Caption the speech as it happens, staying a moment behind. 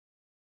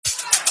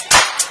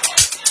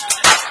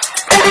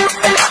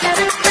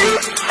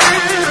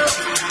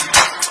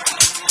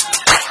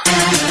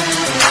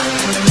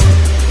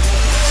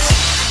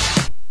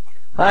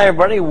Hi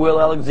everybody,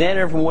 Will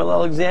Alexander from Will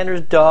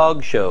Alexander's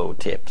Dog Show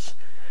Tips,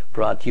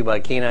 brought to you by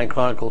Canine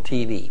Chronicle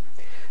TV.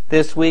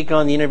 This week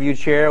on the interview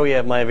chair we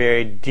have my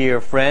very dear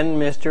friend,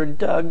 Mr.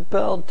 Doug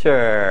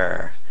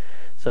Belter.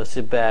 So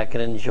sit back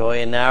and enjoy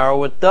an hour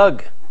with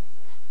Doug.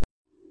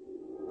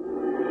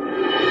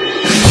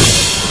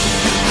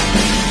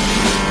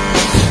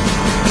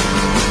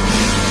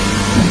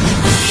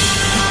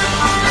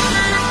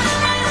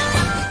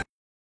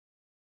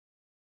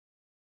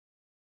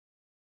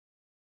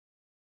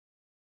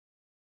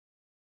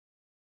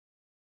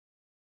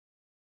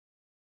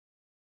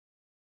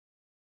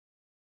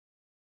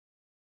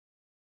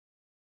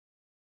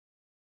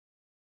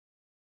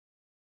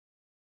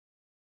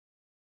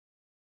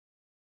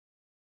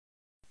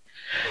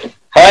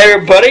 Hi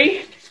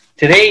everybody.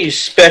 Today's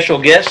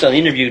special guest on the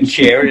interview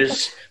chair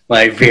is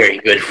my very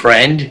good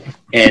friend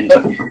and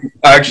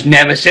arch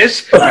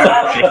nemesis,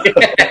 Doug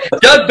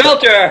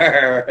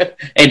Belter.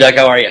 Hey Doug,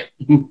 how are you?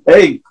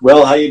 Hey,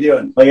 Will, how you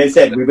doing? Like I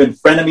said, we've been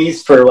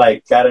frenemies for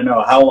like, I don't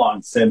know how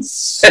long,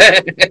 since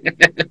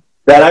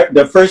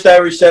the first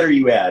Irish setter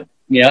you had.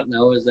 Yep,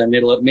 that was the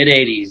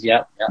mid-80s,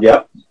 yep.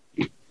 Yep.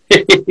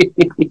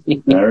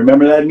 I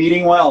remember that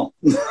meeting well.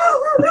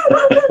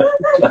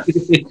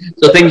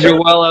 So things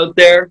are well out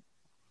there?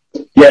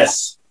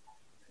 Yes.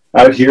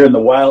 Out here in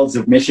the wilds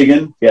of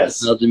Michigan,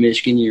 yes. Out in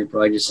Michigan, you're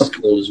probably just as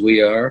cold as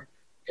we are,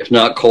 if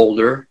not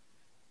colder.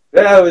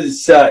 Yeah,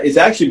 it's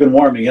actually been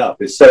warming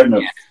up. It's starting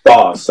to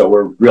thaw, so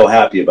we're real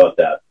happy about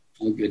that.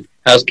 Oh, good.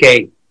 How's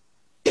Kay?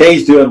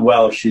 Kay's doing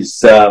well.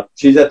 She's at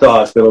the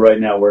hospital right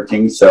now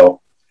working,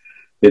 so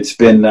it's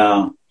been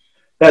an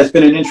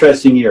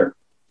interesting year.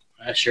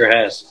 That sure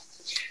has.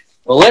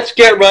 Well, let's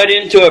get right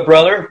into it,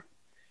 brother.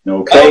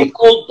 Okay.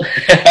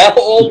 How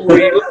old were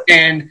you,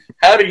 and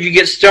how did you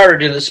get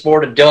started in the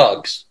sport of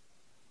dogs?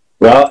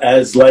 Well,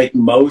 as like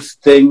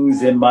most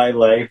things in my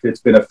life, it's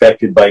been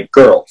affected by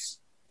girls.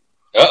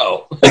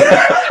 Uh-oh.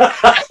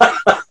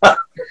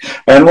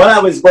 And when I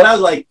was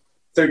like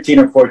 13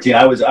 or 14,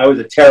 I was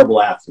a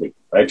terrible athlete.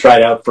 I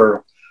tried out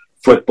for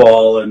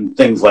football and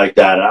things like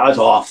that, and I was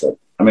awful.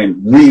 I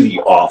mean, really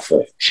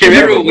awful. Do you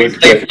remember when we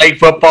played flag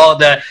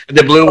football at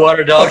the Blue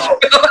Water Dogs?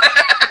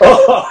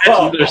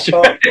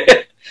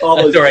 All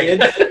right.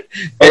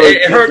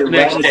 It hurt the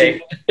next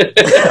day.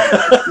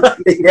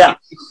 Yeah.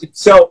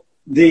 So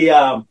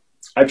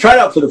I tried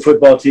out for the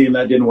football team.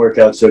 That didn't work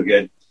out so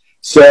good.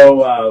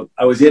 So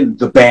I was in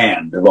the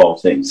band, of all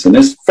things. And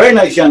this very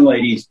nice young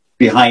lady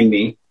behind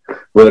me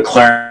with a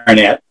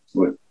clarinet,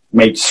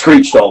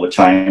 screeched all the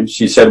time.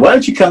 She said, "Why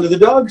don't you come to the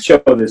dog show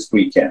this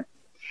weekend?"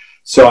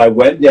 So I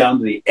went down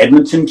to the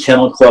Edmonton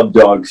Kennel Club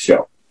Dog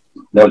Show.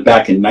 That was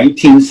back in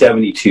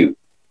 1972.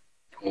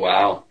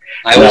 Wow.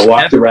 I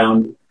walked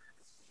around.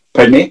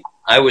 Pardon me?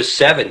 I was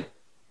 7.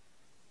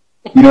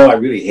 You know, I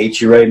really hate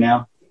you right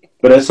now,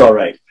 but that's all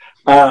right.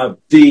 I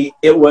went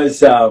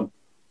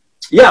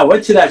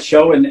to that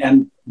show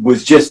and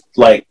was just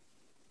like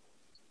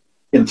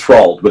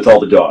enthralled with all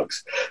the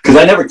dogs. Because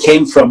I never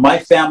came from, my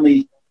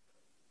family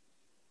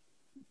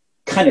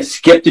kind of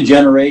skipped a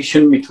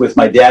generation with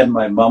my dad and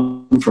my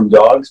mom from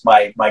dogs.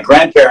 My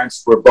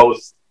grandparents were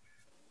both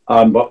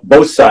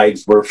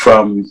sides were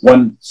from,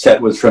 one set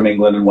was from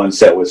England and one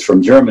set was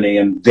from Germany,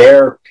 and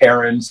their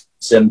parents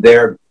and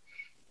their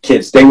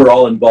kids, they were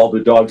all involved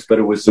with dogs, but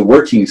it was the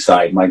working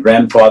side. My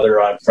grandfather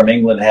from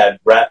England had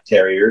rat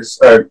terriers,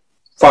 or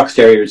fox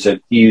terriers that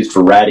he used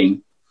for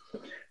ratting.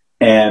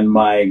 And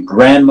my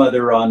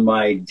grandmother on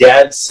my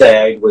dad's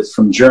side was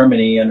from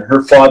Germany, and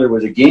her father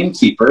was a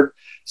gamekeeper.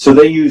 So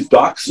they used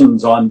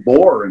dachshunds on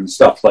boar and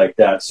stuff like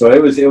that. So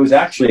it was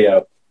actually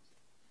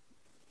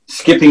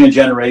skipping a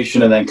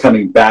generation and then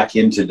coming back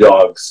into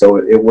dogs. So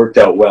it worked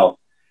out well.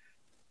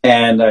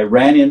 And I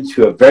ran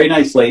into a very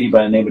nice lady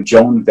by the name of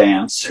Joan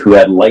Vance, who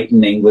had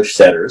Lighton English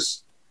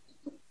setters.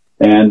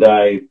 And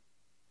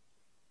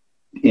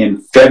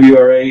in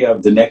February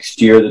of the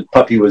next year, the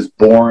puppy was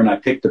born. I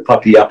picked the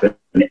puppy up in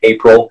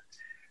April,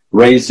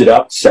 raised it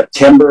up.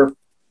 September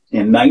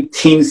in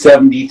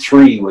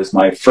 1973 was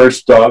my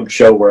first dog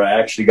show where I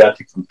actually got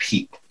to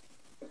compete.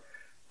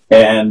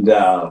 And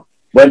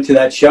went to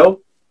that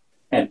show.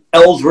 And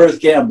Ellsworth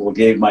Gamble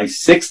gave my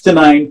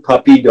 6'9"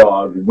 puppy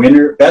dog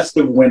best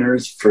of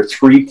winners for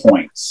 3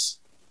 points.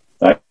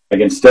 I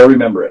can still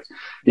remember it.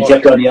 He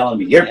kept on yelling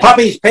at me, "Your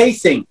puppy's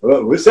pacing."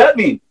 What's that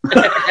mean?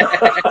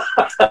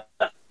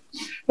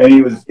 And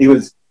he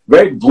was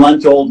very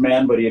blunt old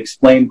man, but he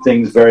explained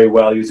things very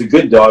well. He was a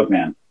good dog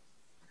man.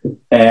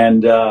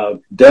 And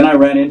then I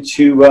ran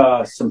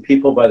into some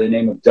people by the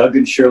name of Doug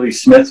and Shirley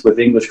Smith with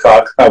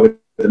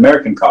with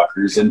American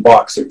Cockers and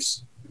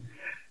Boxers.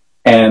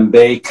 And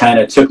they kind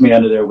of took me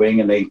under their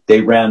wing, and they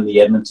ran the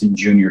Edmonton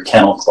Junior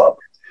Kennel Club,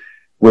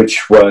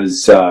 which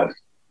was,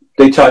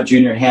 they taught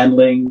junior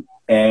handling,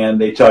 and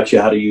they taught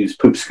you how to use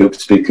poop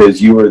scoops,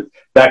 because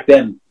back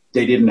then,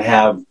 they didn't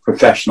have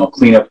professional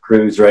cleanup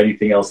crews or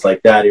anything else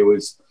like that. It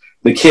was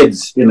the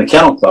kids in the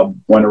kennel club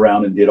went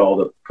around and did all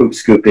the poop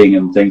scooping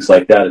and things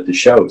like that at the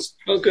shows.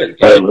 Oh, good.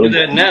 You do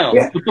that now.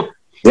 Yeah.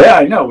 Yeah,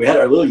 I know. We had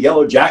our little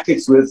yellow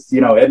jackets with,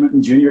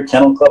 Edmonton Junior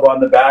Kennel Club on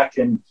the back,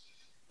 and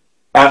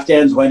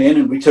Afghans went in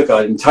and we took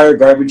an entire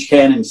garbage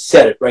can and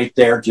set it right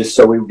there just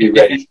so we would be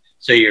ready.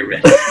 So you're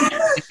ready.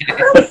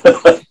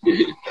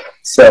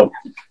 So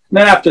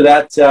then after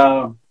that,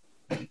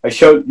 I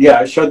showed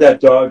that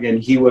dog,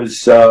 and he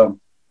was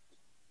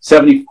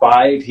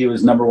 75. He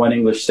was #1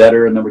 English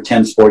setter and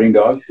 #10 sporting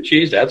dog.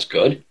 Jeez, that's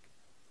good.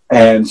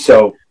 And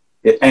so,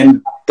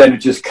 then it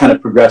just kind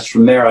of progressed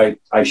from there.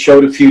 I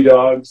showed a few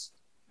dogs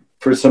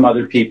for some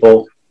other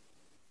people.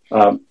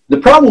 The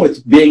problem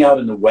with being out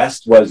in the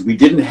West was we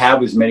didn't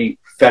have as many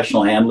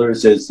professional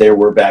handlers as there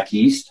were back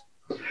East.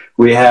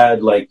 We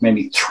had like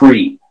maybe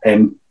 3,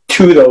 and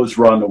 2 of those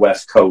were on the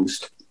West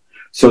Coast.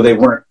 So they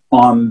weren't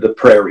on the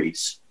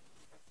prairies.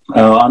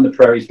 On the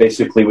prairies,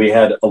 basically, we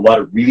had a lot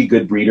of really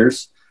good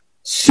breeders.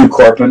 Sue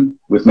Corpin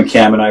with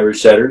McCammon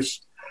Irish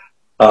Setters.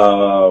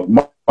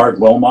 Mark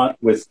Wilmot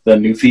with the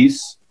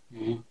Newfies.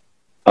 Mm-hmm.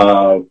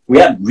 We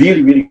had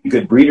really, really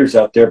good breeders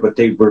out there, but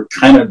they were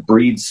kind of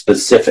breed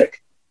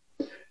specific.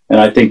 And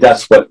I think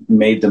that's what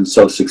made them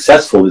so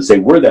successful, is they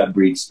were that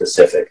breed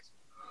specific.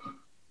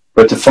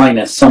 But to find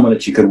that someone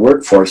that you could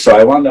work for. So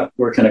I wound up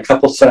working a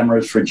couple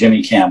summers for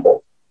Jimmy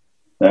Campbell.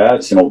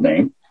 That's an old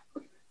name.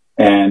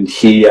 And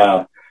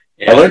I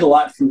learned a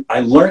lot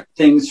I learned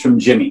things from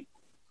Jimmy.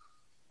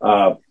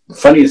 The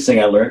funniest thing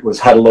I learned was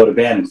how to load a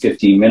van in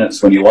 15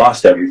 minutes when you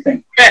lost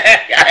everything. Look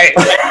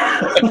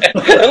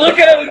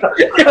at him.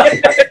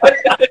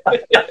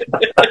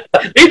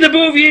 Leave the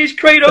Bouviers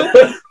crate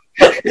open.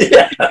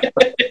 Yeah.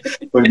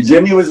 When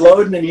Jimmy was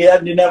loading and he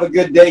didn't have a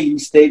good day, you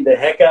stayed the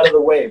heck out of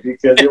the way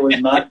because it was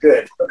not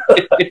good.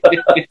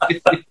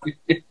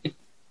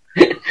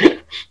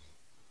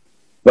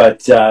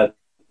 But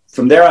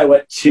from there, I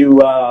went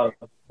to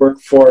work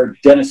for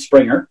Dennis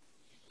Springer.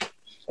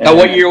 Now,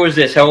 what year was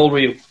this? How old were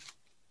you?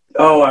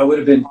 Oh, I would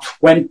have been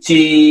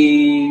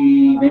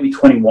 20, maybe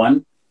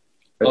 21.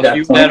 Oh, so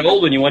you were that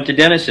old when you went to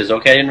Dennis's.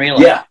 Okay, I didn't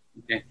realize. Yeah.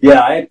 Okay.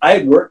 Yeah, I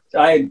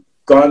had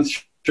gone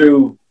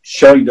through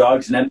showing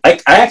dogs, and then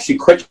I actually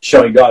quit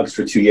showing dogs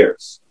for 2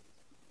 years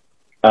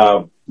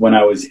when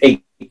I was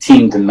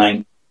 18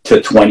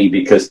 to 20,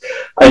 because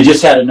I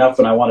just had enough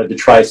and I wanted to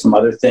try some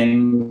other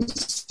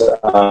things.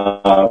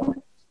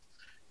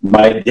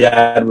 My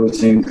dad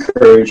was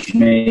encouraging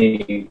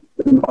me.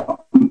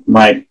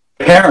 My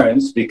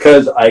parents,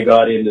 because I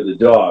got into the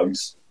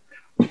dogs,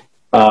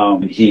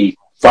 he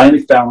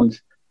finally found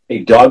a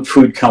dog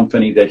food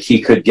company that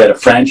he could get a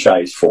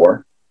franchise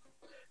for.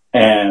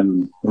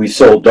 And we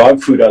sold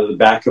dog food out of the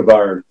back of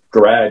our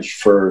garage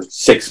for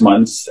 6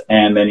 months.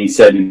 And then he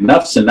said,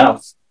 enough's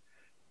enough.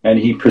 And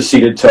he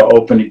proceeded to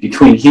open it.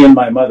 Between he and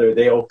my mother,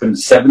 they opened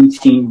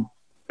 17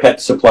 pet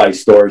supply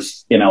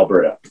stores in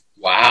Alberta.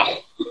 Wow.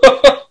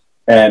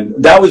 And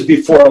that was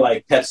before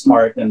like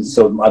PetSmart and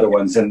some other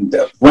ones. And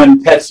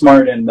when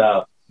PetSmart and,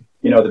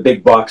 the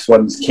big box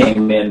ones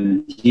came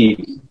in,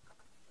 he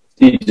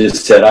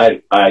just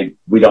said,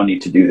 we don't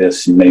need to do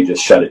this. And they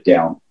just shut it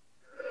down.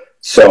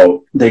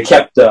 So they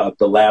kept the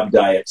lab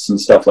diets and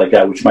stuff like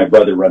that, which my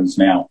brother runs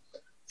now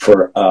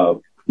for,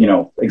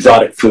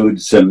 exotic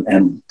foods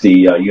and the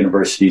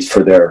universities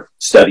for their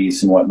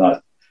studies and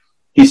whatnot.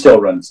 He still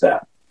runs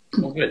that.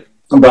 Oh, good.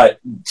 But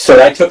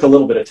so I took a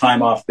little bit of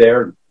time off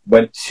there,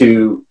 went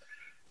to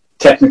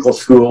technical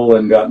school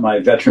and got my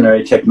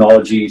veterinary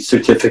technology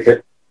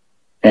certificate.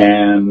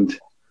 And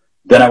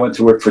then I went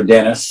to work for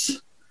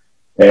Dennis,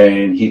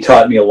 and he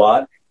taught me a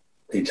lot.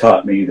 He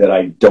taught me that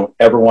I don't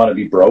ever want to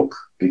be broke,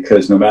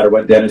 because no matter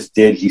what Dennis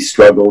did, he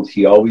struggled.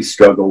 He always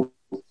struggled.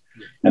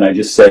 And I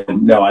just said,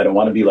 no, I don't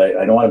want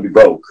to be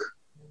broke.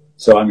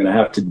 So I'm going to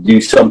have to do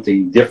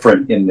something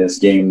different in this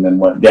game than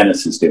what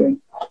Dennis is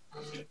doing.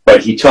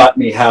 But he taught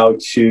me how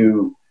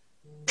to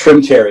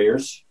trim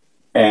terriers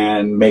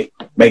and make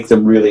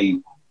them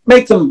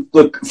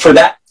look for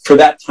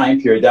that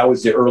time period. That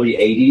was the early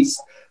 80s.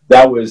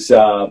 That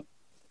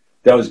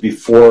was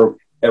before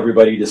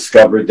everybody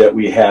discovered that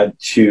we had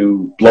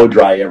to blow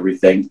dry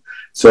everything.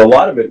 So a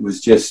lot of it was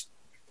just,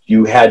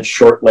 you had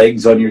short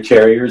legs on your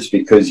terriers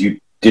because you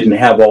didn't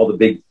have all the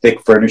big thick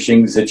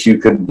furnishings that you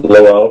could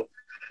blow out.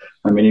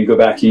 I mean, you go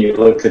back and you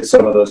look at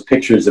some of those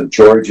pictures of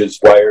George's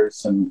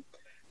wires and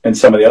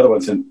some of the other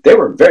ones, and they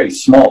were very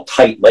small,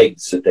 tight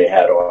legs that they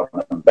had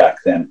on them back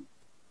then.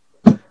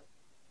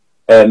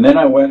 And then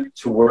I went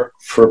to work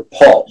for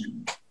Paul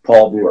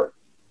Boer,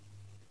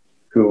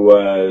 who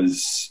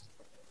was,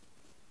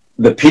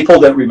 the people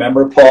that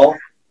remember Paul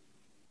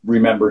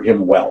remember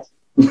him well.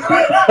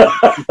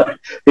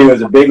 He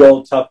was a big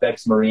old tough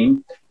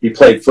ex-Marine. He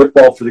played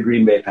football for the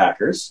Green Bay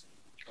Packers.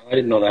 I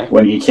didn't know that.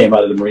 When he came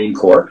out of the Marine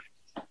Corps.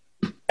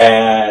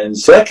 And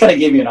so that kind of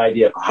gave you an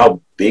idea of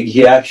how big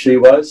he actually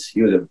was.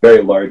 He was a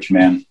very large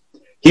man.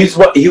 He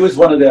was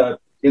one of the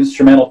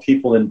instrumental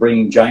people in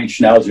bringing giant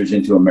schnauzers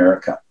into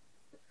America.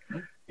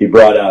 He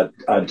brought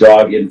a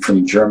dog in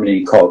from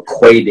Germany called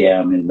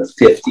Quaidam in the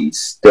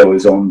 50s that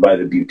was owned by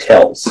the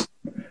Butels.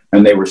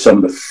 And they were some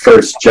of the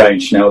first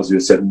giant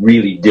schnauzers that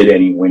really did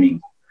any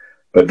winning.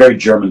 but very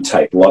German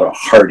type, a lot of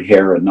hard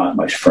hair and not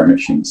much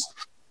furnishings.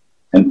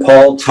 And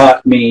Paul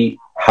taught me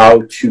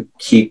how to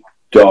keep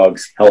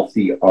dogs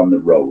healthy on the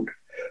road,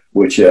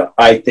 which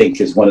I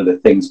think is one of the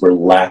things we're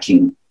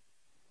lacking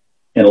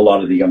in a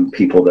lot of the young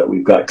people that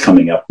we've got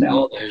coming up now.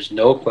 Oh, there's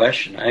no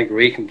question. I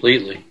agree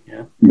completely.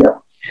 Yeah. Yeah.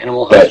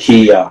 Animal but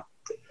husbandry.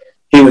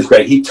 he was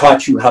great. He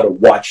taught you how to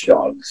watch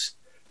dogs.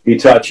 He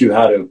taught you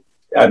how to,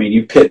 I mean,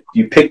 you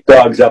pick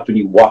dogs up and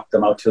you walk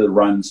them out to the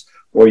runs,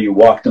 or you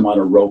walk them on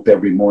a rope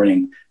every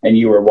morning and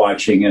you were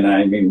watching. And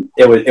I mean,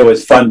 it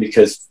was fun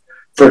because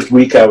first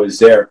week I was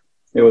there,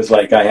 it was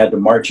like I had to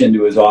march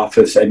into his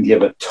office and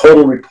give a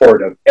total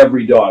report of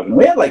every dog. And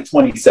we had like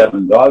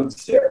 27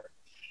 dogs there.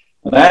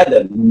 And I had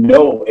to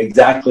know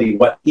exactly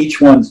what each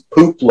one's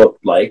poop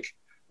looked like,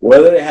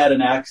 whether they had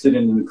an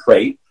accident in the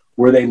crate,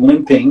 were they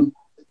limping,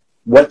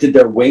 what did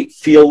their weight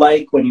feel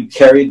like when you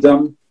carried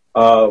them,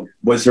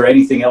 was there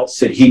anything else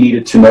that he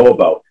needed to know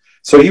about?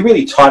 So he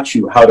really taught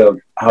you how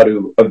to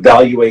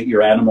evaluate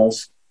your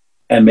animals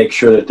and make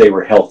sure that they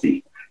were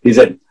healthy. He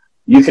said,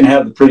 you can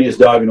have the prettiest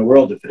dog in the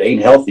world. If it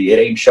ain't healthy, it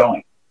ain't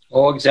showing.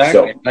 Oh,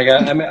 exactly. So,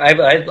 I mean,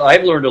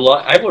 I've learned a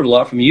lot. I've learned a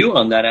lot from you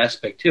on that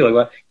aspect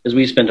too, because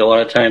we spent a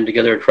lot of time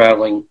together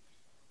traveling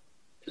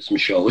to some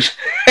shows,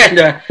 and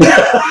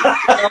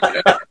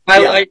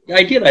I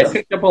did. I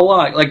picked up a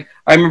lot. Like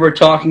I remember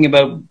talking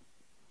about,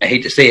 I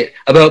hate to say it,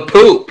 about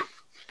poop.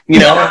 You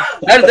know,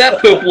 how did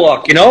that poop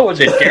look? You know,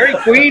 was it Dairy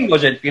Queen?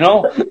 Was it, you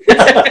know,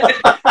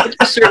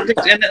 certain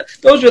things, and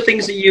those are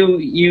things that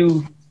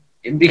you.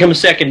 It becomes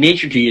second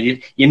nature to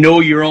you. You know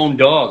your own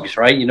dogs,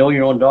 right? You know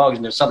your own dogs,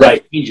 and if something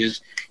changes,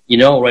 you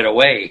know right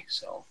away.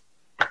 So,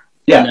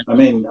 yeah, I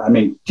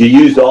mean, you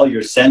used all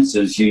your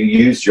senses. You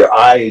used your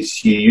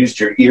eyes. You used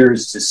your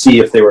ears to see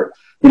if they were,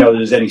 you know,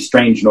 there's any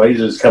strange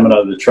noises coming out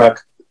of the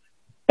truck.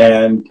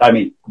 And I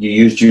mean, you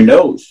used your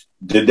nose.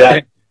 Did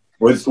that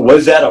was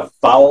that a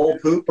foul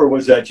poop, or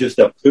was that just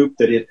a poop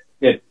that it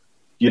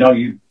you know,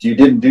 you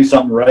didn't do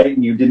something right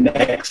and you didn't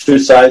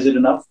exercise it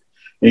enough,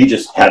 and you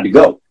just had to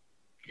go.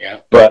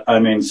 Yeah. But I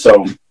mean,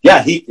 so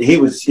yeah, he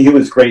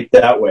was great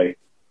that way.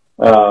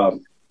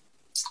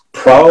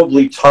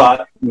 Probably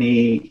taught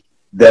me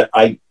that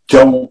I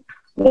don't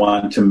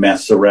want to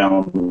mess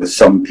around with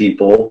some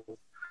people.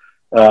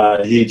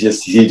 I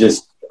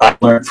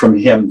learned from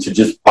him to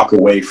just walk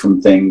away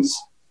from things,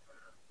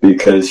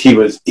 because he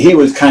was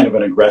kind of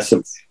an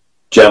aggressive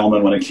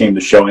gentleman when it came to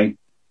showing,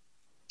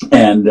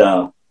 and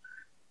I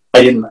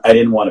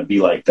didn't want to be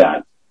like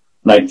that.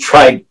 And I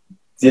tried.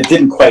 It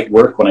didn't quite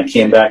work when I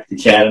came back to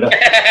Canada,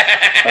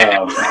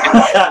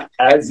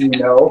 as you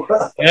know.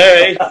 All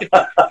right.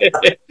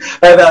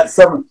 I thought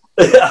some.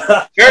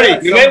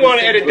 Gertie, you may want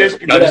to edit this.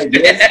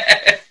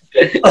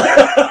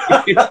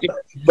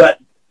 But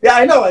yeah,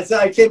 I know.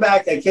 I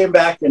came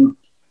back and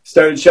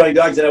started showing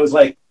dogs, and I was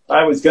like,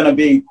 I was going to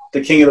be the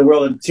king of the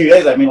world in 2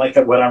 days. I mean, like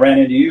when I ran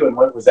into you, and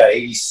what was that,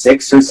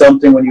 86 or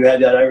something, when you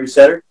had that Irish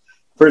setter?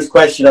 First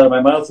question out of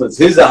my mouth was,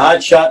 who's the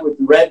hot shot with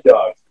the red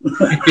dog?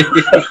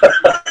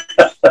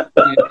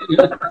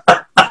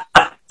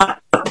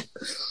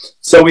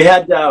 So we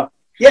had,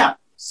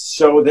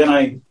 so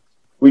then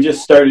we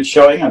just started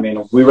showing. I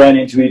mean, we ran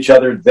into each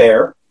other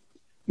there.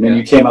 And then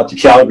you came out to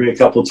Calgary a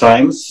couple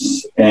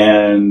times,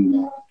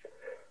 and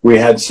we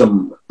had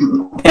some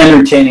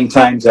entertaining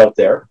times out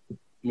there.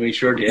 We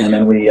sure did. And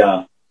then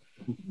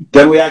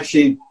we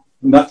actually,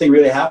 nothing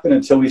really happened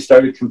until we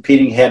started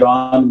competing head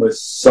on with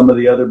some of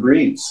the other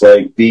breeds,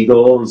 like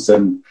Beagles,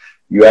 and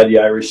you had the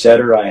Irish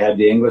setter, I had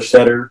the English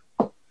setter,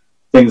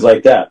 things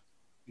like that.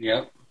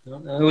 Yeah,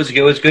 it was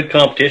good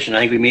competition.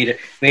 I think we made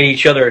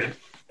each other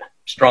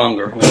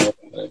stronger,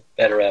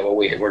 better at what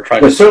we're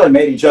trying. We certainly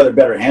made each other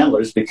better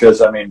handlers,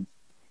 because I mean,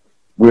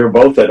 we were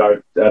both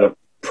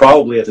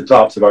probably at the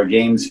tops of our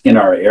games in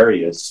our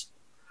areas.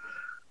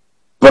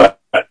 But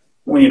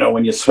you know,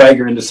 when you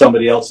swagger into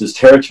somebody else's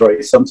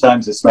territory,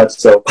 sometimes it's not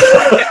so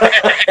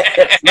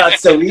it's not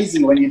so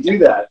easy when you do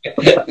that.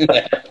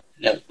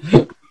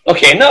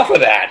 Okay, enough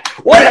of that.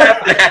 What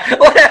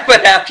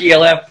happened after you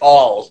left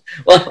Paul's?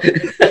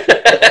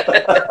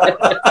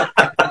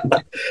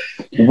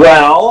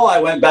 Well, I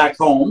went back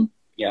home.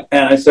 Yeah.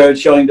 And I started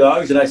showing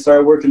dogs, and I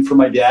started working for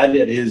my dad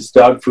at his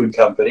dog food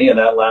company, and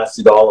that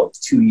lasted all of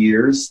 2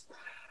 years.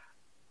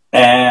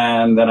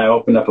 And then I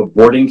opened up a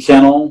boarding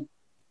kennel,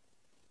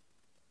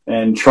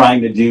 and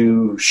trying to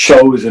do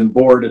shows and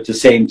board at the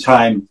same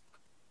time.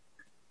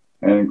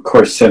 And of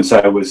course, since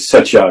I was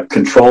such a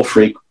control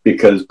freak,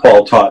 because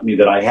Paul taught me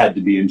that I had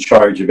to be in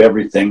charge of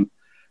everything,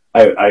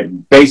 I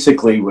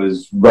basically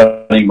was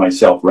running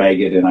myself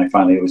ragged, and I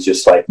finally was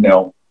just like,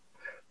 no,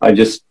 I'm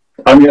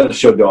going to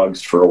show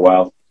dogs for a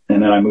while.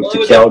 And then I moved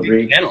to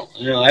Calgary.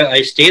 You know,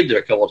 I stayed there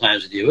a couple of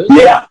times with you.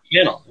 Yeah.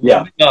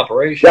 Yeah. Big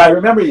operation. Yeah, I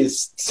remember you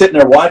sitting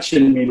there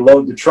watching me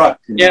load the truck.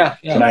 Yeah.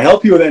 Can I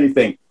help you with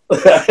anything?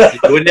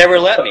 You would never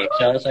let me.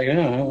 So I was like,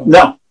 oh.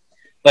 No.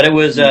 But it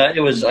was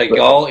like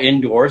all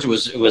indoors. It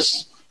was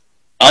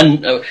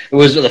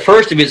the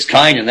first of its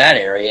kind in that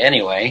area,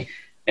 anyway.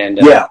 And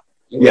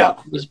Yeah.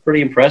 It was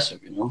pretty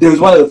impressive, you know. It was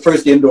one of the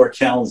first indoor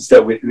kennels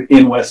that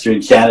in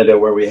Western Canada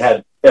where we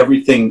had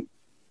everything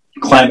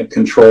climate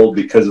controlled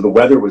because of the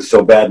weather was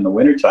so bad in the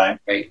wintertime.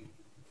 Right.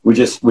 We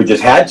just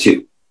had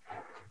to.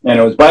 And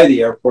it was by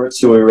the airport,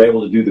 so we were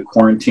able to do the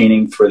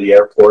quarantining for the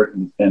airport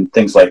and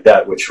things like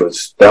that,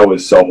 that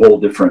was a whole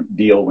different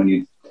deal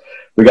when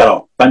we got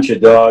a bunch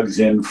of dogs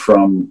in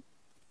from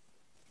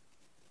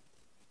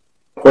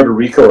Puerto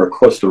Rico or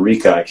Costa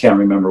Rica. I can't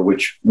remember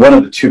which one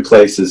of the two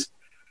places.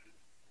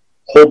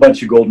 Whole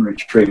bunch of golden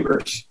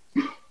retrievers.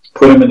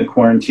 Put them in the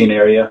quarantine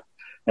area,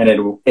 and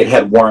it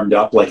had warmed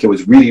up. Like it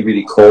was really,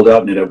 really cold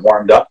out, and it had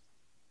warmed up.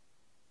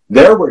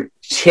 There were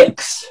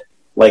ticks,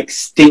 like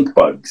stink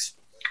bugs,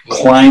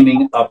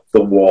 climbing up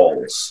the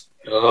walls.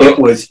 Oh. It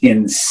was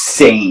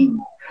insane.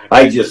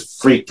 I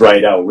just freaked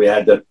right out. We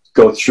had to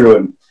go through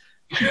and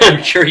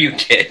I'm sure you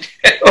did.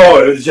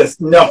 Oh, it was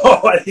just, no,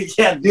 you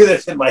can't do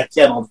this in my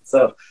kennel.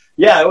 So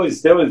yeah, it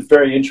was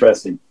very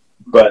interesting.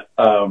 But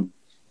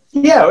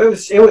yeah,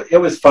 it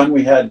was fun.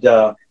 We had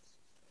a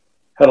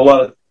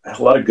lot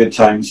of good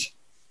times.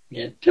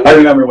 Yeah. I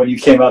remember when you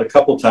came out a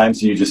couple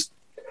times and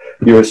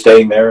you were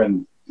staying there,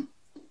 and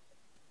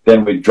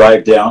then we'd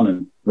drive down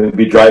and we'd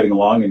be driving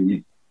along,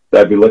 and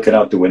I'd be looking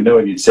out the window,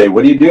 and you'd say,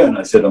 "What are you doing?"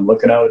 I said, "I'm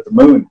looking out at the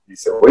moon." He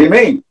said, "What do you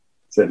mean?"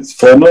 I said, "It's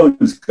full moon.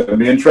 It's going to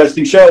be an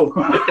interesting show."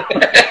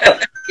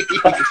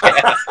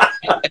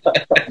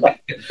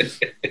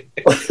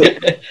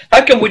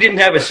 How come we didn't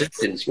have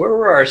assistants? Where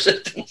were our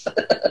assistants?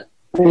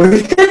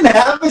 We didn't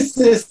have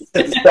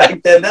assistants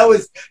back then. That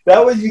was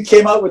you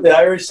came out with the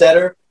Irish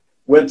Setter,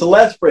 went to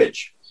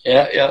Lethbridge.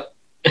 Yeah.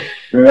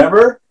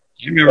 Remember?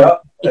 You remember? Yeah.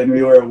 And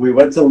we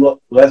went to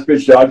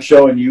Lethbridge Dog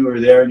Show, and you were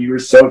there, and you were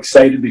so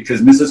excited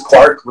because Mrs.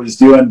 Clark was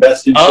doing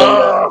Best in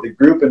Show, the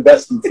group in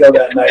Best in Show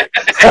that night.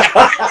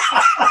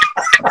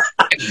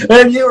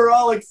 And you were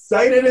all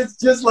excited. It's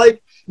just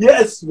like,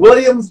 yes,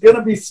 William's going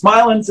to be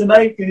smiling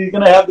tonight because he's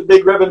going to have the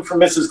big ribbon from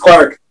Mrs.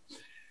 Clark.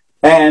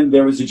 And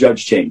there was a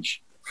judge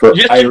change for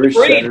just Irish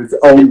Setters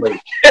only.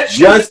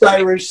 Just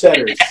Irish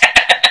Setters.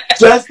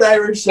 Just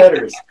Irish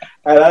Setters.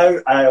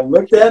 And I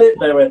looked at it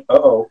and I went,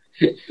 uh-oh,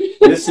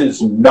 this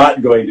is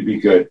not going to be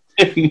good.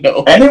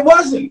 No. And it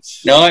wasn't.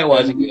 No, it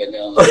wasn't good.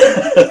 No.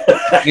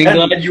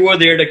 I'm glad you were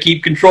there to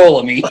keep control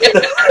of me.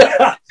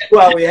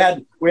 Well, we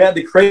had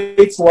the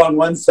crates along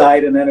one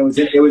side, and then it was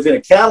in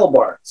a cattle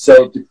barn.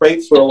 So the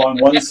crates were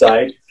along one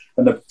side,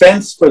 and the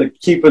fence for the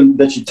keeping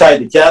that you tied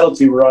the cattle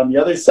to were on the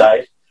other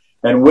side.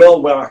 And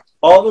Will walked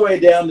all the way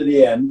down to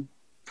the end,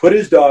 put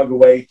his dog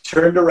away,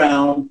 turned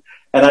around,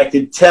 and I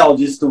could tell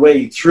just the way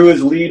he threw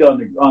his lead on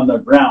the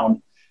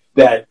ground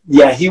that,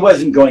 yeah, he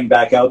wasn't going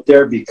back out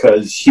there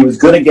because he was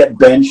going to get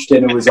benched,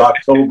 and it was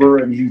October,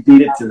 and he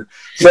needed to.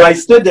 So I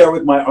stood there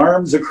with my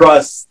arms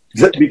across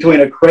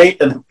between a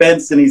crate and the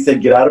fence, and he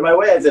said, "Get out of my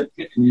way." I said,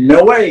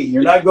 "No way,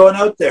 you're not going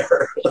out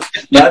there.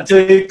 Not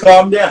till you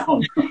calm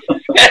down."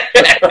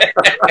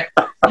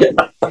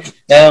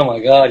 Oh my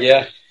God,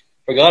 yeah.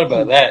 Forgot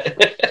about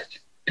that.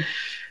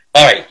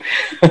 All right.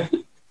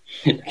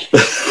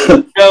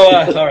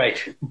 So, all right.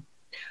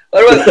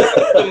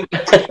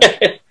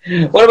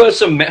 What about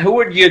some? Who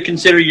would you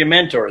consider your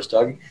mentors,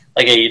 Doug?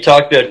 Like you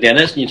talked about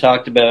Dennis, and you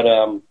talked about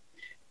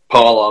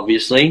Paul,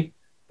 obviously.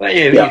 But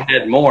you've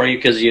had more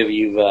because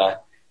you've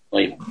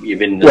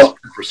been in this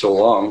for so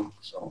long.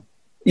 So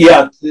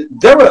yeah,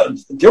 there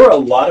were a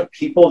lot of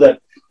people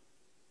that,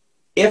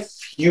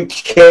 if you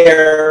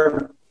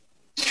care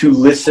to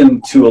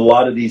listen to a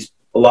lot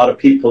of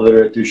people that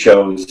are at their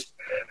shows,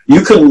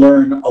 you can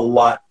learn a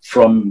lot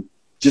from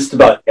just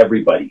about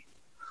everybody.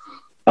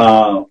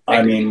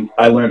 I mean,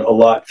 I learned a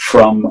lot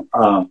from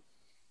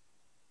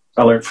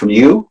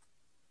you.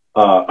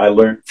 I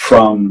learned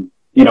from,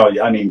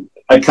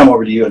 I'd come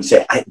over to you and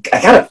say, I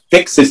got to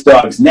fix this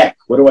dog's neck.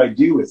 What do I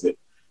do with it?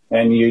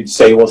 And you'd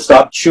say, well,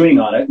 stop chewing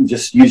on it and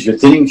just use your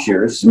thinning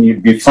shears and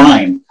you'd be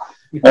fine.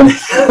 And,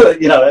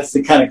 that's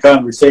the kind of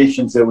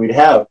conversations that we'd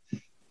have.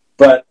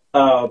 But,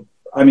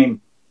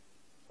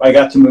 I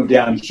got to move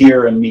down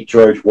here and meet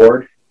George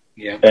Ward.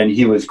 Yeah. And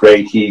he was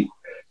great. He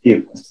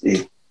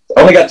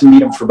only got to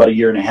meet him for about a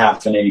year and a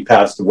half, and then he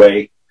passed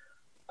away.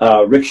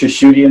 Rick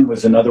Shashudian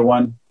was another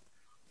one.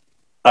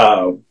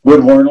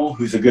 Wood Warnell,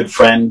 who's a good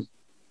friend.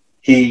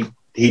 He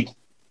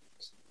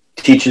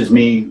teaches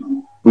me.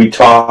 We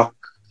talk.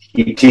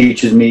 He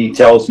teaches me,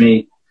 tells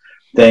me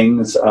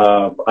things.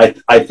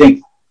 I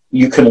think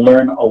you can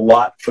learn a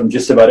lot from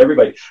just about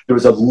everybody. There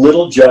was a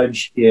little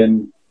judge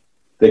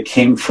that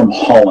came from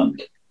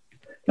Holland,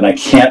 and I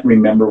can't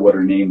remember what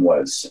her name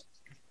was.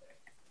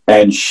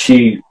 And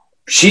she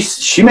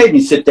made me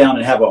sit down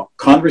and have a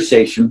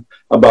conversation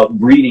about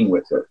breeding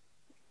with her,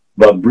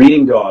 about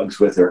breeding dogs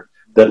with her,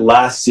 that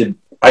lasted,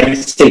 I'd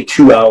say,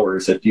 2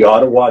 hours at the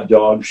Ottawa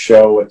Dog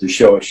Show at the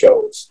Show of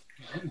Shows.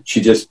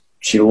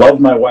 She loved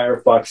my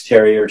wire fox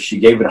terrier. She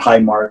gave it high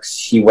marks.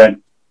 He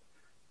went,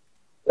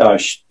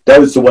 that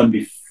was the one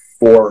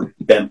before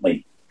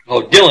Bentley.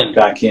 Oh, Dylan.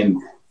 Back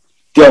in,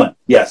 Dylan,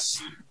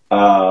 yes.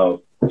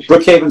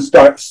 Brookhaven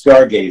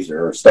Stargazer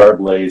or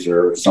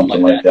Starblazer or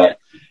something like that.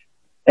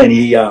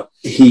 and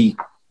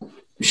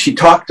she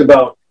talked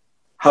about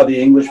how the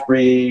English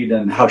breed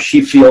and how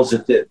she feels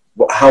that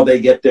how they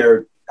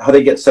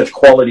get such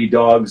quality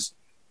dogs.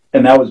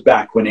 And that was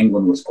back when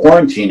England was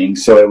quarantining,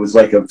 so it was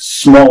like a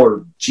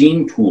smaller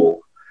gene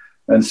pool.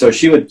 And so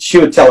she would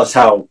tell us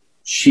how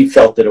she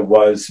felt that it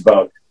was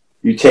about,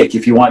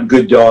 if you want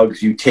good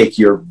dogs, you take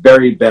your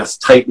very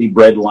best tightly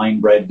bred,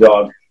 line bred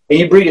dog, and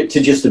you breed it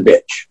to just a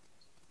bitch.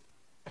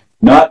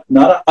 Not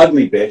an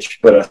ugly bitch,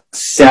 but a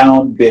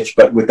sound bitch,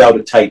 but without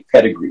a tight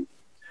pedigree.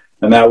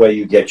 And that way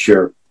you get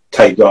your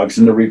tight dogs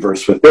in the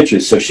reverse with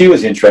bitches. So she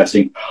was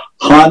interesting.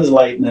 Hans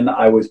Leitner,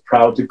 I was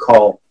proud to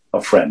call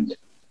a friend.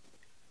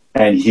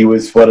 And he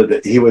was one of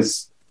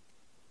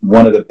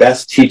the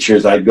best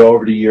teachers. I'd go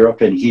over to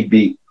Europe and he'd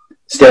be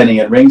standing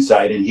at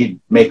ringside and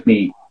he'd make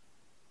me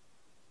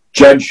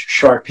judge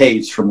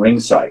Shar-Peis from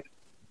ringside.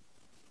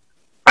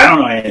 I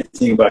don't know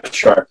anything about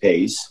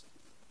Shar-Peis,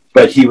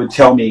 but he would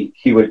tell me,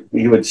 he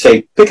would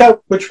say, pick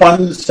out which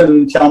ones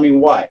and tell me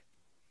why.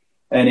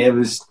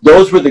 And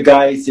those were the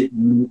guys that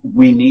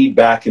we need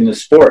back in the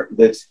sport.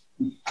 That's,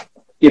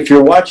 if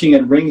you're watching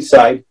at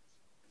ringside,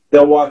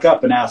 they'll walk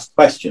up and ask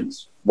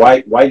questions.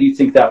 Why do you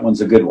think that one's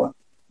a good one?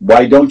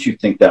 Why don't you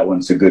think that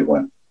one's a good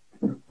one?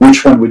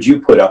 Which one would you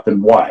put up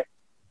and why?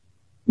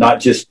 Not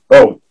just,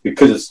 oh,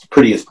 because it's the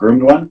prettiest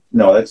groomed one.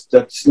 No,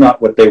 that's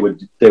not what they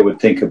would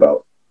think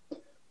about.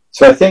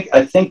 So I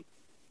think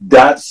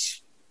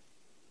that's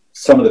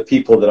some of the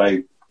people that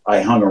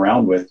I hung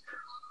around with.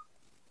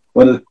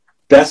 One of the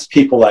best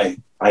people I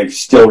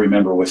still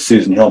remember was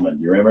Susan Hillman.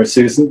 You remember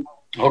Susan?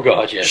 Oh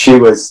God, yes. She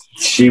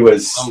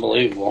was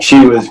unbelievable.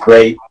 She was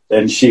great,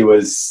 and she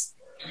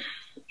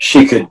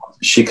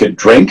could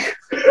drink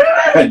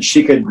and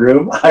she could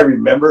groom. I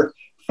remember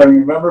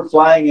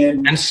flying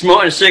in and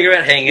smoking a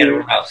cigarette hanging out of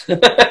her mouth.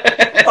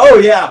 Oh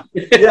yeah,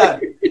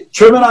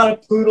 trimming on a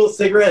poodle,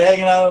 cigarette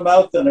hanging out of her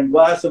mouth, and a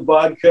glass of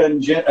vodka and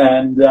gin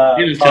and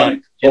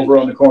tonic over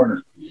on the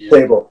corner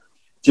table.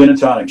 Gin and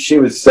tonic. She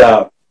was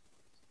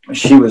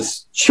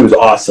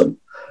awesome,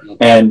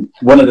 and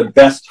one of the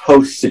best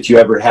hosts that you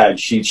ever had.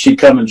 She'd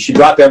come and she'd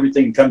drop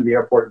everything and come to the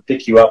airport and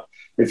pick you up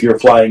if you're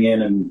flying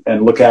in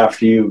and look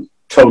after you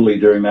totally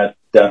during that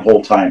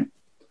whole time.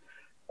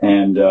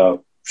 And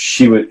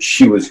she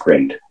was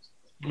great.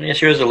 Yeah,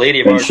 she was a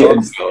lady of our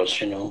dog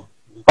shows, you know.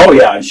 Oh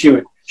yeah, and she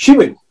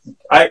would.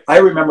 I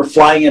remember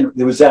flying in.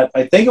 It was I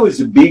think it was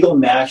the Beagle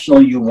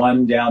National you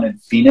won down in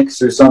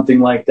Phoenix or something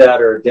like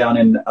that, or down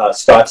in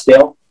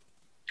Scottsdale.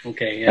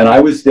 Okay, yeah. And I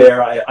was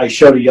there. I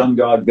showed a young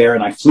dog there,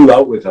 and I flew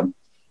out with him.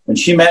 And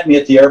she met me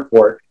at the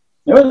airport.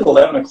 It was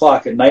 11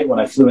 o'clock at night when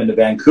I flew into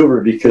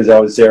Vancouver because I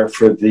was there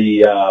for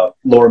the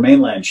Lower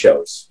Mainland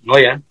shows. Oh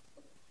yeah.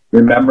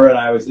 Remember, and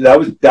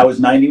that was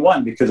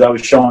 91 because I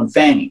was showing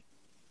Fanny.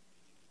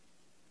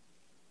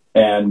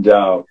 And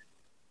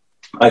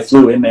I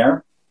flew in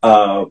there.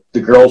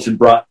 The girls had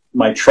brought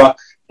my truck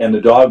and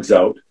the dogs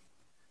out.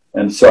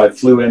 And so I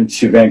flew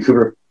into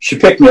Vancouver. She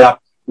picked me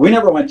up. We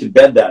never went to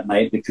bed that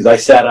night because I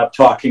sat up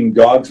talking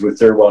dogs with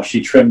her while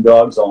she trimmed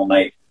dogs all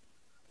night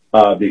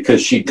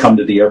because she'd come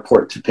to the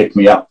airport to pick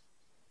me up.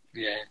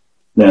 Yeah.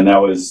 And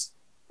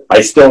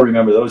I still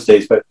remember those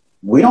days, but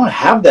we don't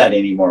have that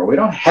anymore. We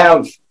don't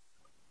have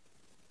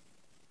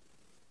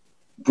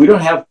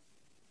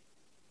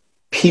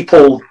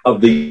people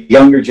of the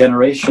younger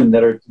generation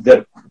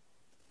that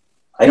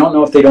I don't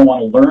know if they don't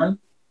want to learn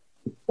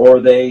or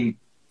they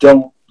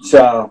don't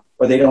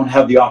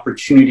have the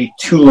opportunity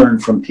to learn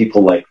from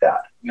people like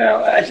that.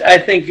 No, I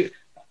think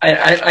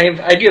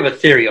I do have a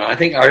theory on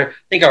it. I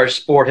think our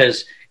sport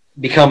has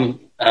become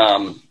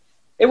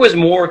it was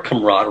more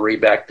camaraderie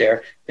back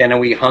there. Then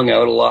we hung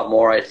out a lot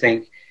more, I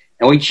think,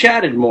 and we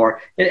chatted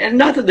more. And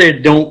not that they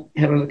don't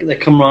have the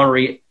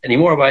camaraderie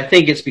anymore, but I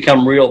think it's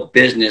become real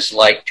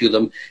business-like to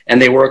them,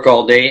 and they work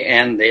all day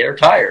and they are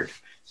tired,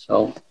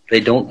 so they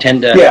don't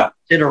tend to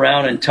sit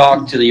around and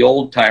talk to the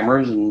old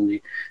timers and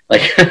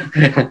like.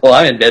 Well,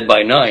 I'm in bed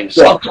by 9,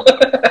 so.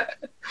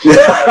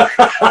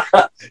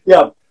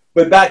 Yeah,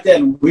 but back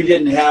then we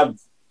didn't have.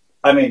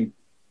 I mean,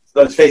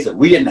 let's face it,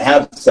 we didn't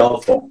have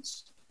cell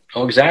phones.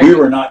 Oh, exactly. We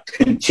were not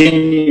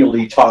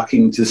continually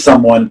talking to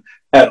someone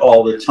at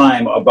all the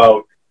time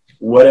about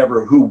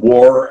who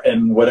wore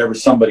and whatever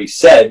somebody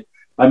said.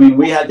 I mean,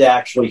 we had to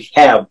actually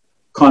have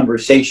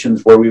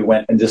conversations where we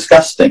went and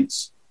discussed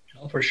things.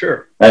 Oh, for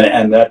sure.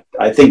 And that,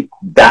 I think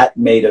that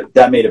made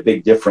a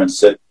big difference.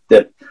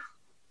 That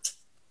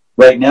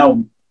right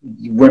now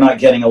we're not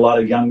getting a lot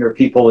of younger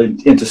people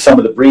into some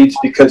of the breeds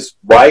because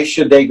why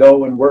should they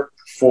go and work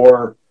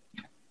for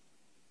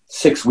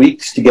 6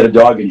 weeks to get a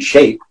dog in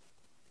shape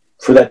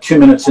for that 2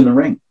 minutes in the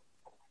ring?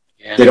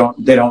 Yeah. They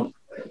don't.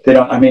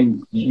 I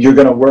mean, you're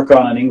going to work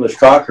on an English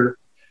Cocker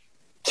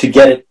to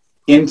get it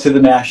into the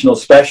national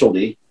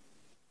specialty,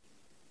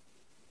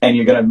 and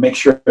you're going to make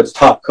sure its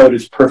top coat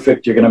is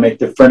perfect. You're going to make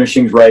the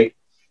furnishings right.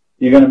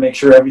 You're going to make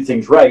sure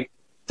everything's right.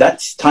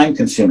 That's time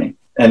consuming.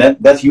 And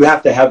that's, you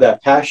have to have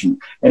that passion.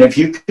 And if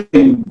you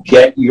can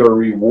get your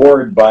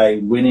reward by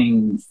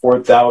winning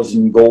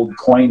 4,000 gold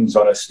coins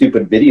on a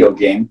stupid video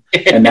game,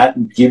 and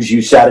that gives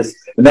you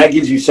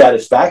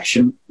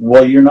satisfaction,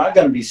 well, you're not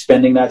going to be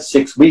spending that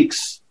 6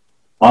 weeks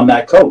on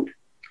that coat.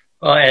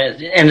 Well,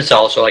 and it's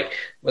also like,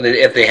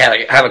 if they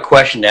have a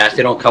question to ask,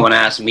 they don't come and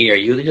ask me or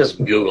you. They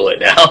just Google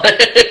it now.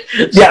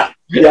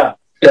 Yeah.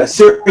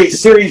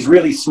 Siri's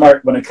really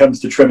smart when it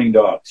comes to trimming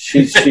dogs.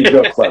 She's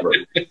real clever.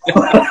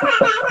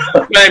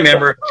 I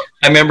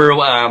remember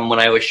when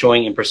I was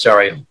showing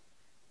Impresario,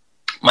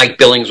 Mike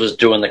Billings was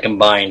doing the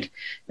combined,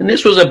 and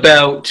this was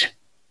about,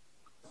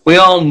 we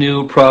all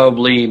knew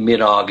probably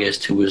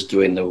mid-August who was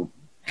doing the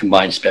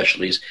combined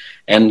specialties,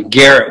 and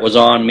Garrett was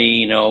on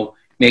me,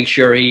 make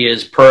sure he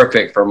is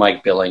perfect for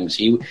Mike Billings.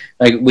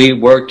 We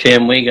worked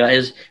him,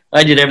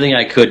 I did everything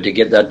I could to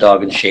get that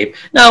dog in shape.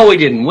 No, we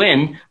didn't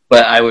win,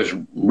 but I was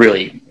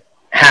really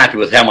happy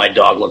with how my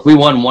dog looked. We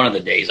won one of the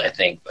days, I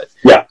think, but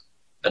yeah.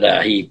 But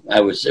it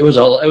was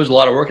a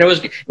lot of work. And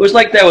it was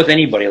like that with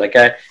anybody. Like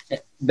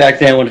back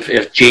then,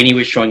 if Janie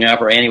was showing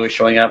up or Annie was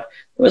showing up,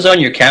 it was on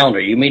your calendar.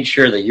 You made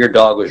sure that your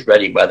dog was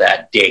ready by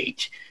that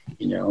date.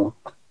 Yeah.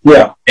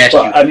 Well,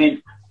 I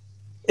mean,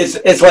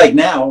 it's like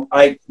now.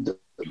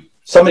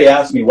 Somebody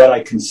asked me what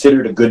I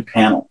considered a good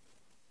panel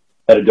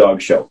at a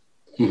dog show,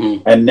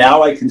 and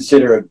now I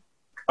consider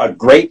a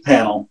great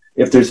panel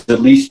if there's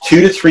at least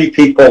 2 to 3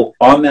 people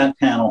on that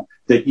panel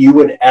that you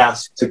would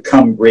ask to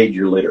come grade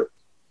your litter.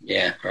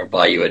 Yeah, or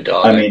buy you a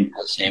dog. I mean,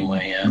 the same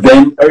way,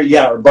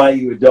 or buy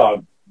you a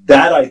dog.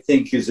 That, I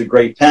think, is a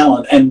great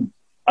panel. And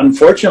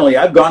unfortunately,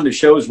 I've gone to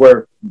shows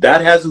where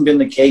that hasn't been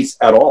the case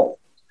at all.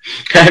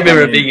 I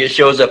remember being at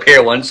shows up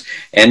here once,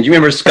 and do you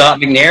remember Scott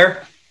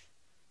McNair?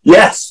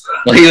 Yes.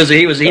 Well,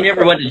 he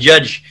never went to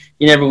judge.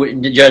 He never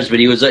went to judge, but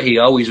he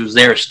always was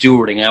there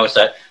stewarding. I always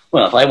thought,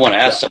 well, if I want to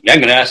ask something, I'm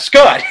going to ask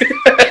Scott.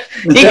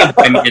 He can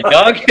buy me a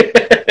dog.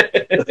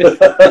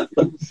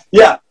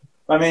 Yeah,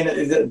 I mean,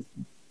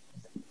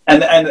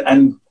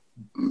 and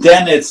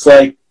then it's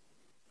like,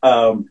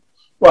 well,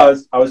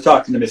 I was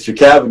talking to Mr.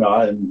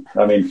 Kavanaugh, and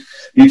I mean,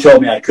 you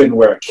told me I couldn't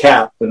wear a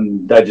cap,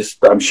 and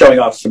I'm showing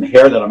off some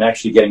hair that I'm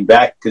actually getting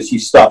back because he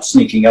stopped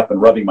sneaking up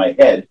and rubbing my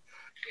head.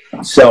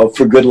 So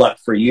for good luck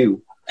for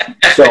you.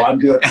 So I'm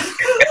doing.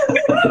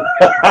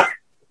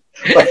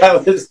 But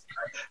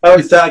I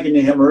was talking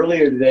to him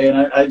earlier today,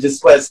 and I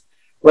just was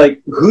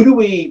like, who do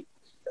we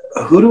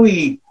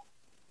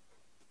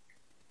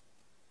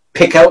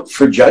pick out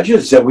for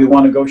judges that we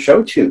want to go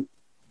show to?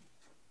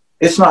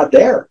 It's not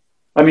there.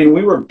 I mean,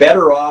 we were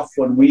better off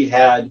when we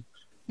had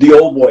the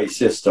old boy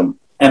system,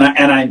 and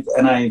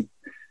I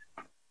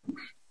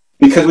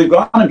because we've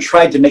gone and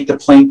tried to make the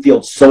playing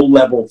field so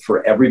level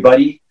for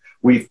everybody,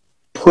 we've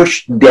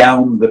pushed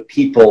down the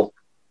people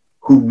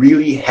who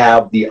really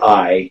have the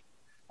eye,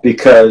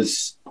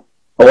 because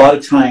a lot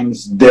of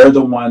times they're the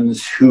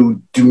ones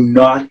who do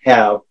not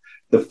have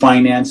the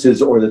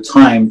finances or the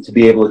time to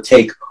be able to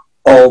take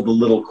all the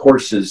little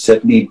courses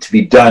that need to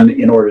be done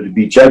in order to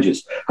be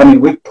judges. I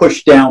mean, we've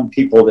pushed down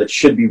people that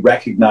should be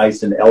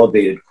recognized and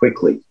elevated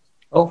quickly.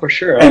 Oh, for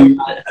sure. And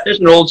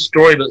there's an old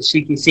story about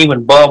CQC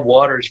when Bob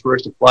Waters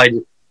first applied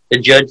to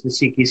judge the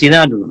CQC.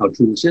 Now, I don't know how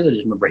true this is. I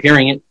just remember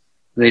hearing it.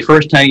 The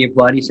first time he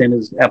applied, he sent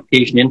his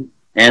application in,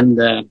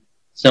 and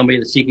somebody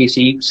at the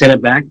CQC sent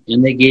it back,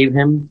 and they gave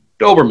him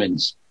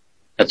Dobermans.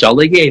 That's all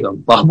they gave him,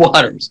 Bob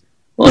Waters.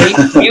 Well,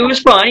 he was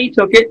fine. He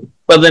took it.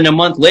 But then a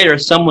month later,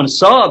 someone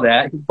saw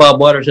that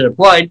Bob Waters had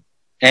applied,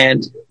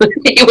 and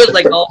he was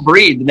like all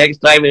breed the next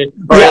time,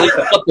 or at least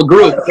a couple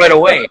group right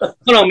away. Oh,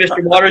 no,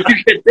 Mr. Waters,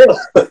 you get this.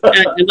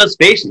 And let's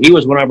face it, he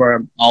was one of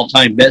our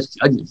all-time best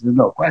judges. There's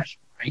no question,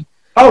 right?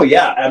 Oh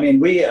yeah, I mean,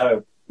 we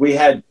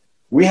had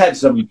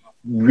some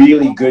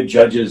really good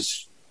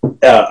judges.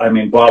 I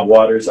mean, Bob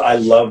Waters. I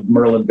loved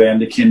Merlin Van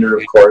de Kinder,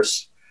 of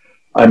course.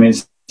 I mean,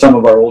 some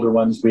of our older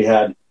ones we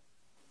had.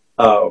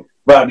 But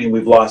I mean,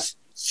 we've lost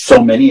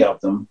so many of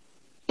them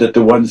that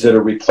the ones that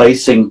are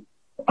replacing,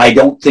 I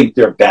don't think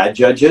they're bad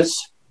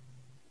judges,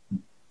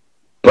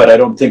 but I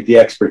don't think the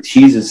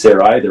expertise is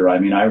there either. I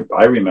mean,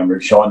 I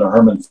remember showing to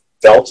Herman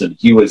Felton.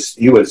 He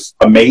was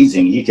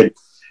amazing. He could,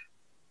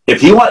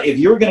 if you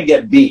were going to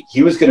get beat,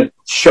 he was going to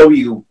show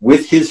you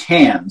with his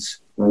hands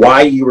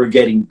why you were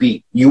getting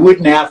beat. You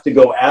wouldn't have to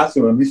go ask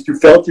him, Mr.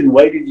 Felton,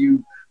 why did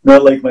you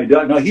not like my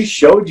dog? No, he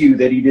showed you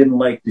that he didn't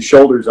like the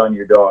shoulders on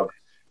your dog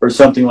or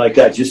something like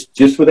that,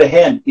 just with a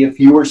hand, if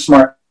you were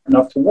smart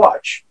enough to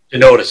watch. To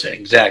notice it,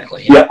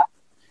 exactly. Yeah.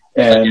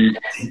 And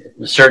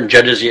certain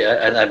judges,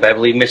 I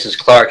believe Mrs.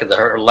 Clark, at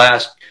her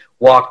last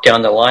walk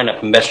down the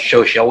lineup in Best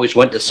Show, she always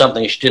went to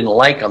something she didn't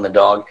like on the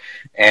dog,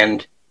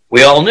 and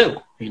we all knew,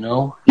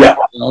 Yeah.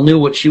 We all knew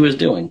what she was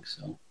doing.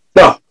 So.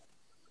 No,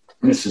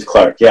 Mrs.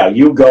 Clark, yeah,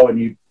 you go and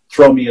you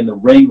throw me in the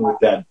ring with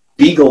that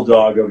Beagle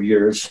dog of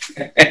yours.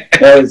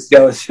 that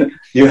was,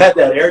 you had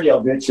that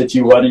Airedale bitch that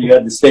you won, and you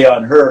had to stay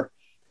on her.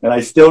 And I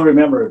still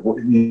remember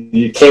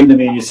you came to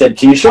me and you said,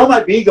 "Can you show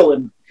my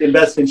Beagle in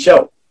Best in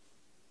Show?"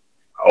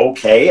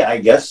 Okay, I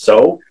guess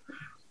so.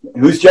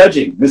 who's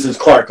judging? Mrs.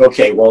 Clark.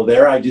 Okay, well,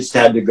 there I just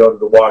had to go to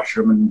the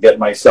washroom and get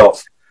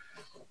myself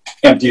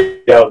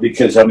emptied out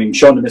because, I mean,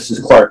 showing to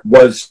Mrs. Clark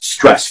was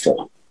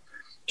stressful.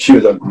 She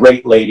was a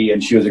great lady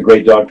and she was a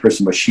great dog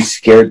person, but she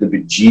scared the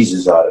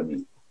bejesus out of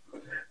me.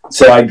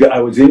 So I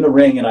was in the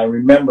ring, and I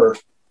remember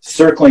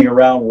circling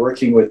around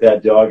working with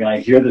that dog, and I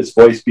hear this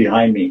voice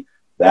behind me.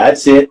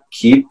 That's it.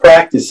 Keep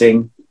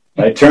practicing.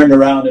 I turned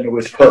around, and it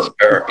was her.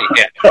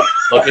 Yeah.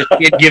 Well,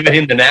 she had given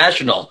him the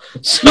national.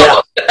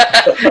 So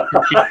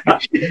yeah.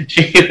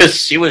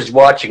 she was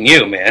watching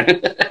you,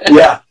 man.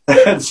 Yeah.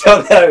 And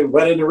so then I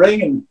went in the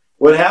ring, and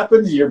what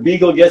happens? Your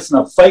beagle gets in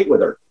a fight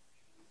with her.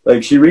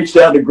 Like, she reached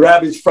down to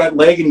grab his front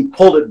leg, and he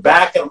pulled it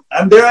back.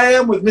 And there I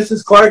am with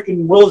Mrs. Clark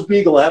and Will's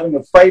beagle having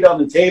a fight on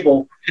the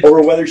table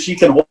over whether she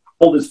can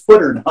hold his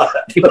foot or not.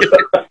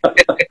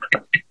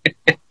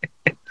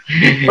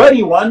 But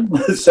he won,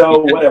 so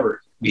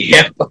whatever.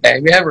 Yeah, I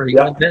remember he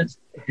won this.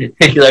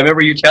 Because I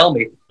remember you telling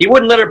me he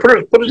wouldn't let her put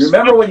his. You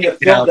remember when you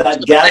filled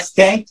that gas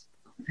tank?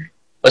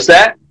 What's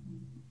that?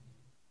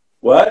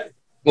 What?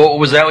 What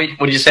was that? What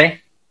did you say?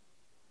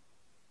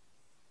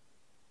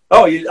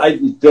 Oh,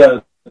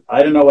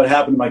 I don't know what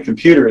happened to my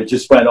computer. It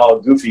just went all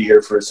goofy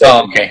here for a second.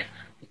 Oh, okay.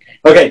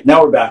 Okay,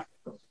 now we're back.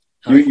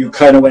 You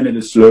kind of went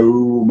into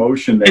slow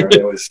motion there.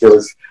 It was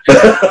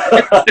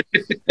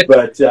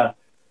but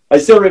I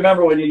still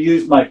remember when you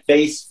used my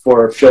face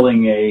for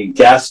filling a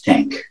gas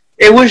tank.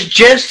 It was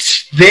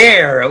just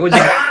there. It was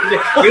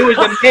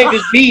a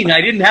magazine.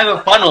 I didn't have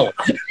a funnel.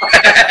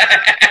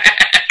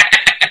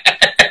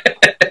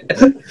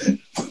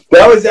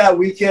 That was that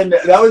weekend.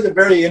 That was a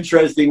very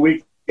interesting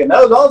weekend.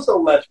 That was also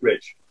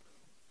Lethbridge.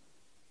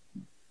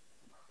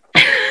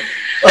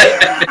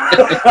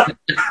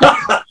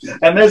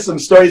 And there's some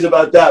stories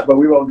about that, but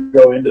we won't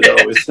go into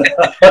those.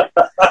 But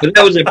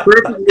that was a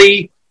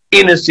perfectly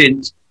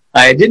innocent.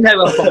 I didn't have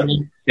a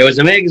phone. There was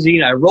a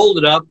magazine. I rolled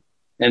it up,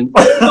 and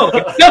oh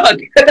my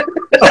God!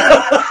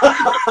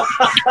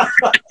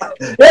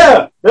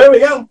 Yeah, there we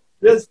go.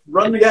 Just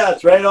run the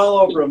gas right all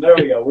over them. There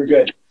we go. We're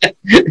good.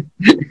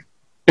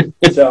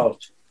 So,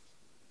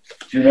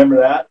 do you remember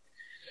that?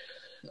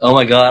 Oh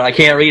my God, I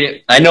can't read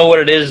it. I know what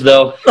it is,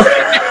 though.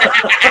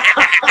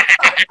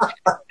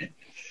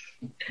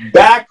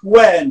 Back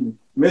when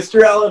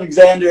Mr.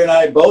 Alexander and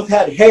I both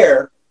had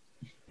hair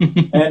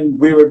and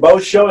we were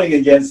both showing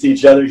against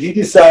each other, he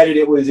decided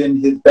it was in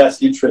his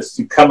best interest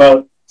to come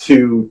out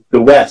to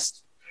the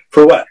West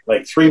for what,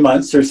 like 3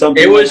 months or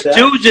something? It was like that?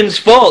 Susan's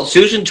fault.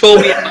 Susan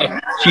told me,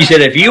 she said,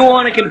 if you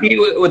want to compete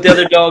with the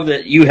other dog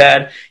that you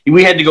had,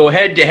 we had to go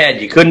head to head.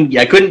 I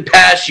couldn't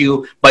pass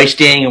you by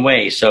staying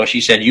away. So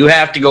she said, you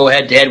have to go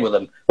head to head with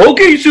him.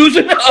 Okay,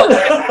 Susan.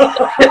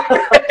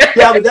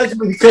 Yeah, but that's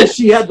because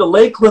she had the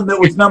Lakeland that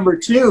was number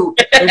 2,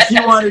 and she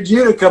wanted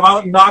you to come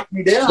out and knock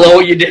me down. Slow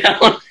you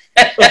down.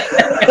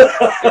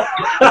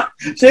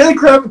 She's a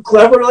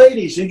clever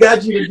lady. She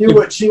got you to do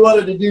what she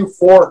wanted to do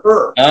for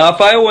her.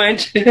 Off I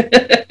went.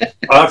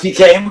 Off you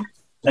came,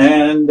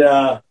 and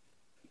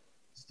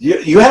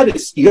you had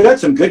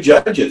some good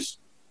judges.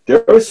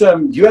 There was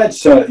you had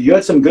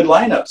some good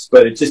lineups,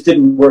 but it just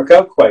didn't work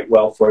out quite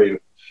well for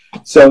you.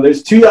 So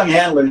there's 2 young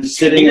handlers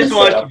sitting. You just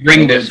want to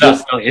bring this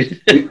up, don't you?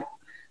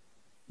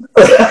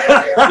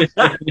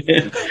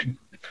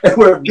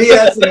 We're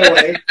BSing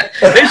away.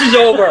 This is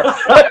over.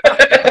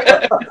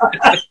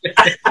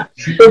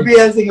 We're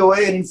BSing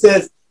away, and he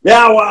says,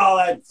 "Yeah, well,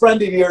 that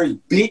friend of yours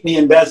beat me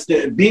in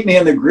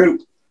the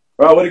group.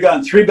 Or I would have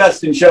gone 3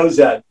 best in shows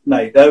that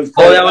night." That was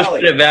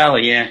Credit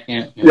Valley, yeah.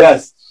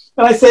 Yes,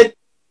 and I said,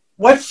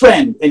 "What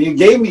friend?" And you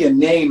gave me a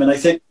name, and I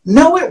said,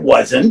 "No, it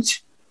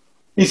wasn't."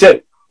 He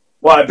said,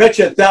 "Well, I bet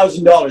you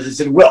 $1,000." I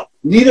said, "Well,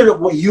 neither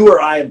you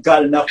or I have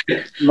got enough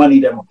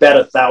money to bet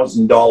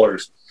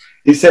 $1,000."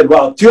 He said,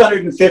 "Well,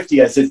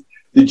 250." I said,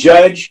 "The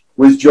judge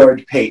was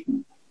George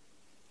Payton,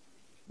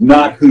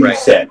 not who you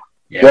said."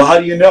 Yeah. "Well, how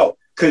do you know?"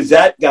 "Because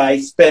that guy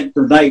spent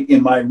the night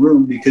in my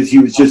room because he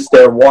was just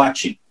there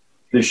watching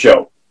the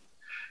show."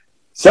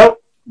 So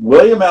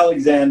William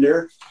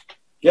Alexander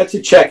gets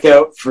a check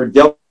out for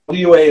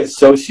WA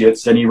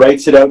Associates, and he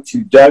writes it out to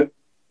Doug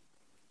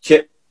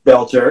Chip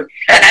Belter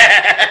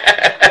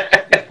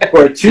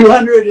for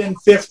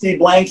 $250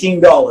 blanking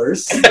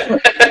dollars.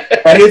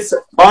 And it's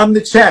on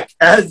the check,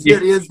 as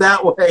it is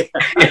that way.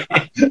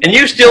 And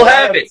you still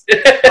have it.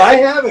 I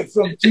have it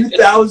from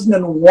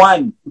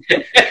 2001.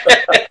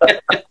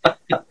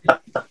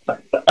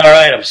 All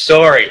right, I'm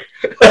sorry.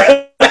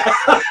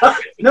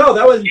 No,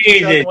 that wasn't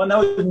 2001. That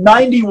was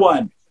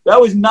 91. That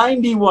was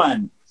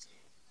 91.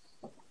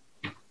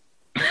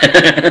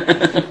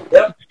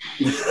 Yep.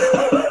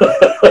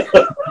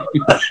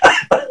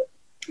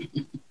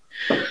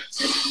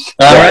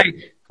 All right.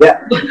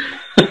 Yeah.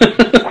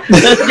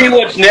 Let's see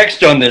what's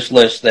next on this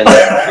list, then.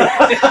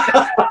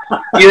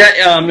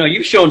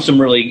 You've shown some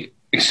really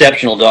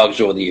exceptional dogs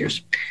over the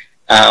years.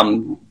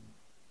 Are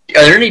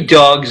there any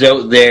dogs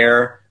out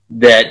there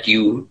that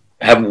you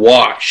have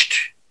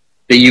watched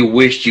that you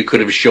wished you could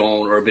have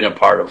shown or been a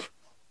part of?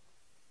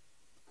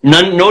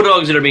 No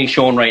dogs that are being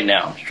shown right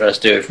now. Try to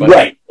stay away from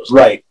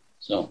Right.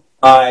 So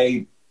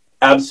I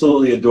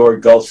absolutely adore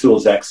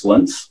Gulsul's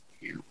Excellence.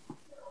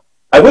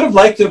 I would have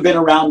liked to have been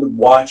around to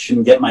watch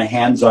and get my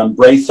hands on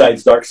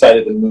Brayside's Dark Side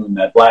of the Moon,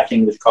 that black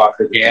English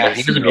cocker. Yeah,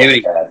 he was a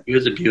beauty. He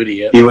was a beauty.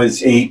 Yeah.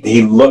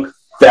 He looked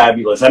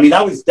fabulous. I mean,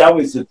 that was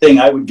the thing.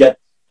 I would get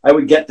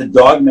the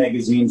dog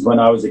magazines when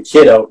I was a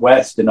kid out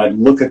west, and I'd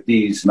look at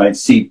these and I'd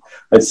see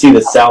the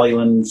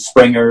Sallyland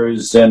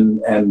Springers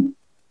and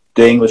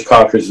the English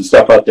cockers and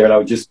stuff out there, and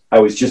I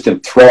was just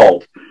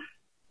enthralled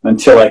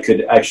until I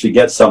could actually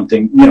get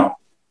something,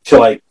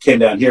 till I came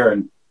down here.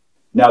 And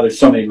now there's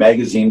so many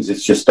magazines,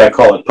 it's just, I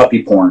call it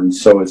puppy porn.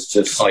 So it's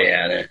just... Oh,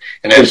 yeah.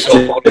 And they're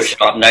so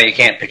Photoshop. Now you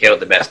can't pick out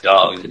the best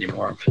dogs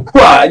anymore.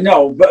 Well, I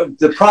know. But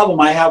the problem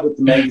I have with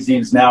the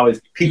magazines now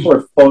is people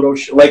are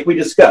like we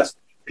discussed,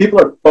 people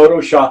are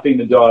photoshopping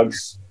the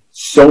dogs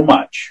so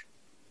much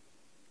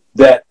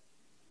that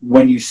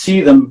when you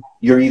see them,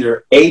 you're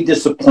either A,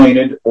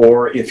 disappointed,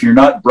 or if you're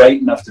not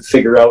bright enough to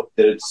figure out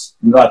that it's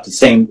not the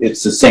same,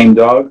 it's the same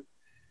dog,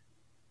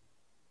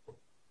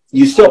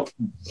 these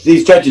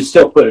judges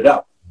still put it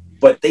up,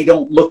 but they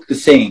don't look the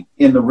same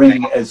in the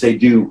ring as they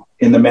do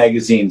in the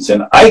magazines,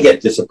 and I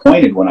get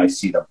disappointed when I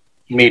see them.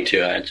 Me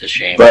too. It's a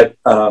shame. But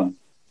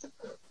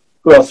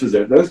who else was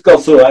there? There's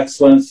Gulsul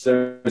Excellence.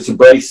 There's a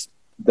Brace,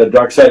 the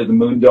Dark Side of the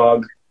Moon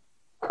dog.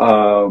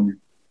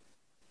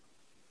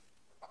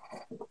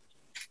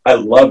 I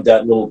love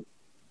that little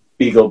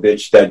beagle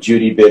bitch, that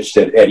Judy bitch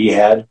that Eddie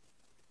had.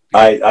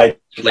 I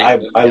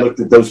looked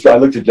at those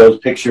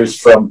pictures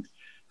from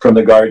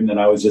the garden, and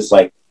I was just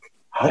like,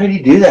 how did he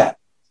do that?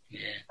 Yeah.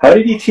 How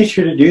did he teach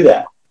her to do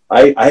that?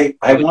 I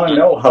want to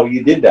know how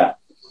you did that.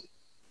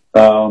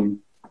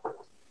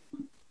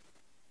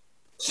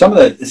 Some of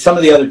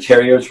the other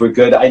terriers were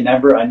good. I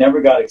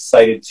never got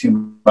excited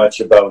too much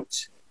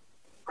about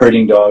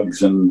herding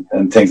dogs and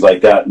things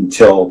like that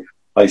until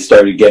I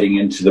started getting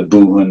into the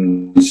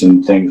Boohans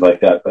and things like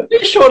that. But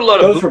they showed a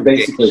lot of those were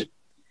basically games,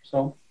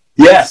 so.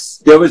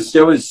 Yes, there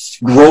was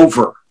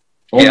Grover.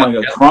 Oh my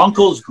God,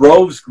 Kronkels,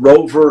 Groves,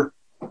 Grover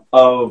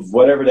of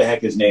whatever the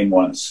heck his name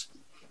was,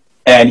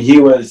 and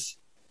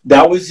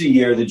that was the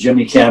year that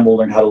Jimmy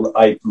Campbell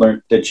I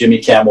learned that Jimmy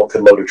Campbell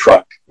could load a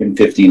truck in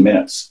 15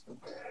 minutes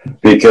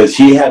because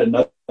he had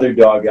another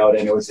dog out,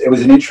 and it was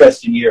an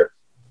interesting year.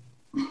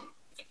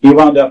 We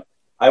wound up.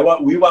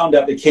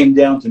 It came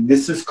down to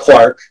Mrs.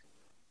 Clark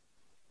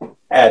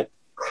at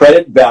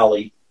Credit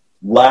Valley,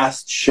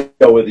 last show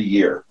of the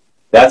year.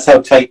 That's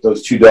how tight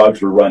those two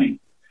dogs were running.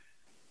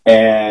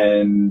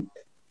 And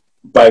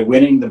by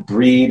winning the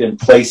breed and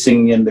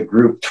placing in the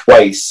group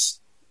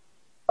twice,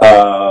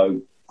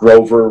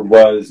 Grover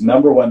was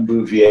number 1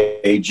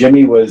 Bouvier.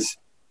 Jimmy was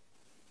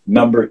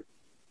number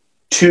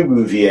 2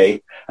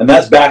 Bouvier. And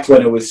that's back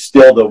when it was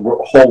still the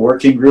whole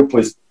working group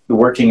was the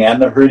working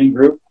and the herding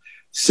group.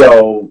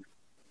 So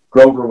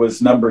Grover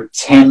was number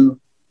 10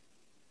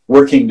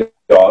 working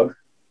dog.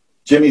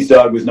 Jimmy's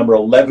dog was number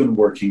 11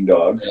 working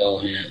dog.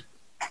 Oh, yeah.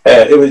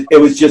 It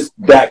was just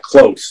that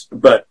close.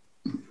 But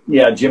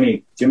yeah,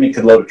 Jimmy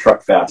could load a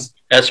truck fast.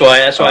 That's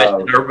why I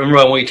remember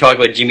when we talked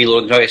about Jimmy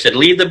loading truck, I said,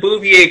 leave the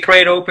Bouvier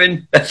crate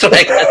open. That's what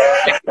I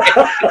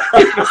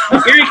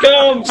Here he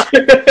comes.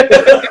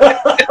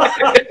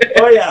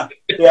 Oh yeah.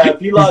 Yeah, if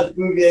he lost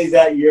Bouviers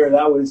that year,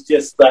 that was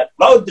just that,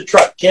 load the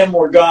truck, Kim,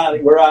 we're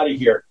gone, we're out of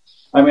here.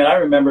 I mean, I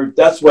remember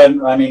that's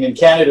when, in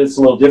Canada it's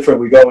a little different.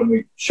 We go and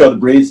we show the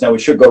breeds, now we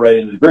should go right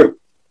into the group.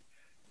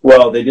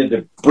 Well, they did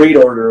the breed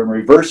order in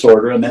reverse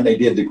order, and then they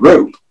did the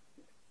group.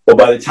 Well,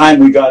 by the time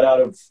we got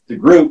out of the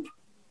group,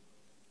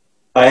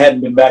 I hadn't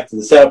been back to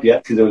the setup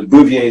yet because it was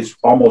Bouvier's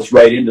almost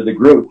right into the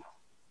group.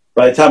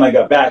 By the time I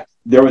got back,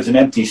 there was an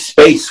empty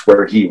space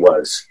where he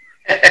was.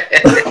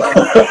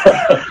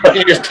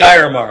 Just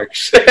tire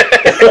marks.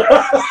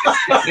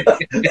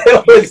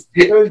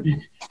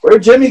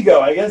 Where'd Jimmy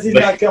go? I guess he's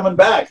not coming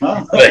back,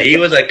 huh? But he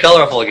was a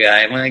colorful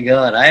guy. My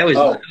God, I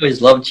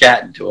always loved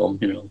chatting to him.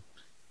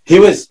 He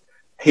was.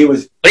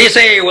 What do you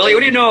say, Willie? What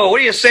do you know? What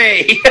do you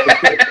say?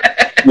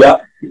 Yeah,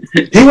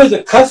 he was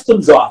a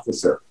customs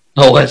officer.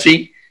 Oh, was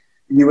he?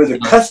 He was a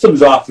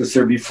customs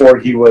officer before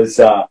he was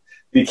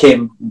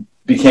became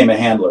a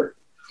handler.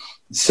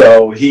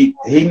 So he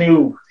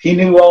knew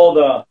all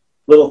the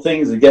little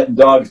things of getting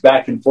dogs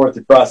back and forth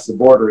across the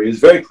border. He was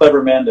a very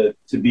clever man to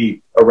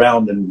be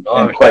around and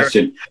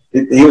question.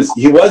 He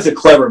was a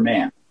clever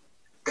man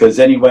because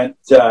then he went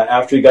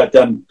after he got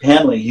done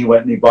handling. He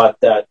went and he bought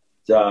that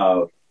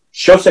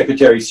show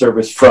secretary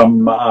service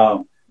from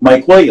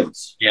Mike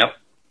Williams. Yep.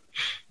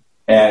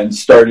 And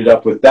started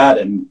up with that,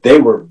 and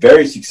they were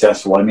very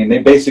successful. I mean, they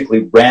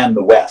basically ran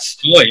the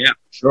West. Oh yeah,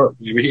 sure.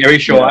 Every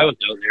show I was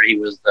out there, he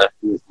was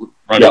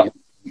running.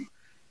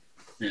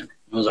 Yeah, it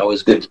was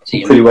always good to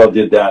see him. Pretty well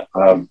did that.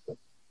 Other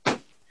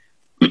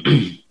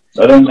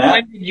than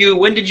that,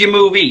 when did you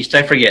move east?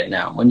 I forget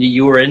now. When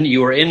you were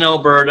in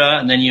Alberta,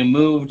 and then you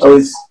moved. I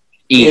was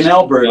east, in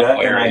Alberta,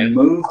 and I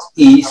moved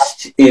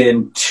east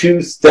in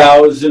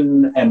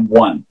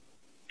 2001.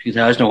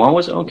 2001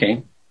 was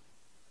okay.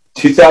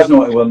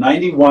 2001, well,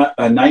 91,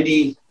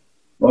 90,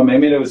 well,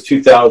 maybe it was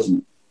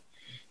 2000.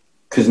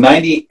 Because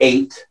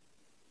 98,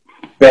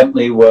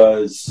 Bentley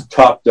was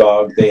top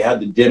dog. They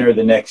had the dinner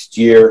the next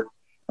year,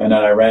 and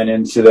then I ran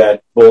into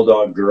that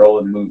bulldog girl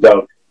and moved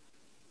out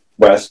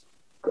west,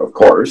 of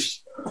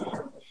course.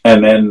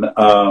 And then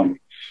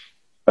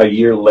a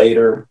year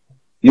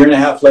and a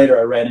half later,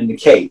 I ran into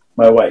Kate,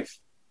 my wife.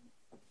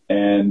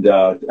 And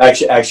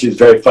actually, it's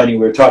very funny. We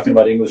were talking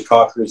about English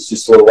Cockers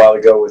just a little while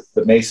ago with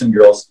the Mason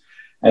girls,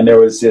 and there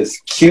was this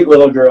cute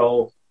little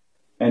girl,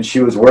 and she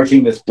was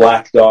working this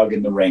black dog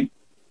in the ring.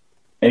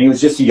 And he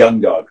was just a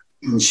young dog.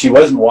 And she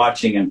wasn't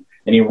watching him,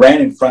 and he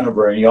ran in front of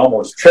her, and he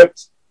almost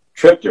tripped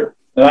her.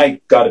 And I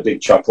got a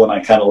big chuckle, and I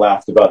kind of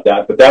laughed about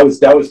that. But that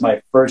was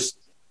my first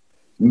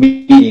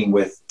meeting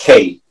with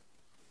Kate.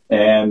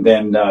 And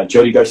then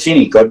Jody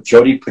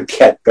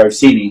Paquette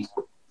Garcini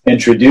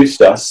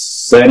introduced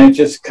us, and it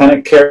just kind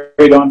of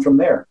carried on from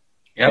there.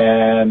 Yep.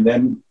 And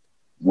then,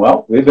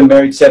 well, we've been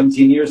married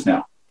 17 years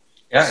now.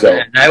 Yeah, so,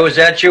 and I was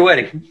at your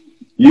wedding.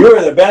 You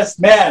were the best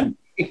man.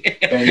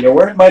 And you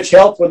weren't much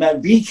help when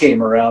that bee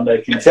came around,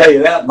 I can tell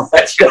you that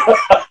much.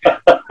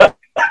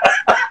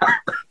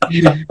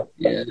 Yeah.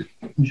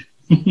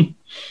 And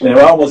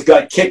I almost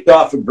got kicked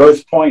off of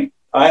Grosse Pointe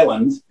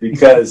Island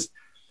because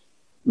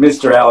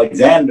Mr.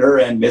 Alexander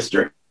and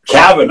Mr.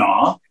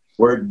 Kavanaugh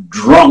were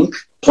drunk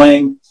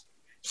playing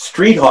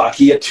street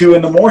hockey at 2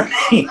 a.m.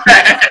 Yeah.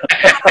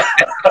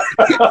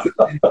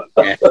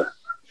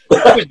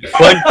 That was a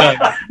fun time.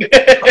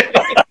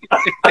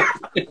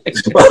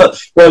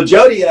 well,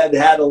 Jody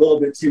had a little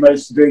bit too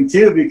much to drink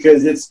too,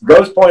 because it's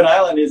Grosse Pointe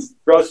Island is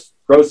Grosse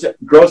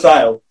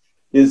Isle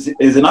is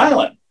an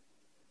island,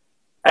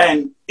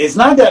 and it's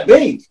not that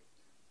big,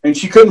 and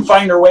she couldn't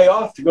find her way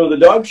off to go to the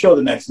dog show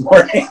the next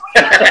morning.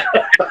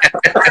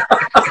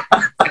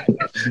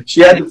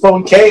 She had to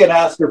phone Kay and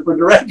ask her for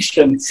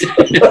directions.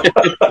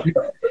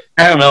 I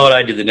don't know what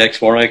I did the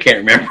next morning. I can't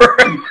remember.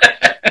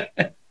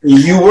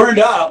 You weren't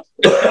up.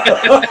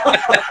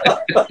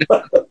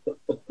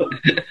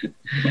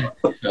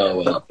 Oh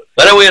well,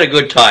 but we had a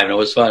good time. It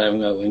was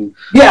fun.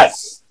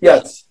 Yes.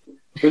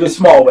 It was a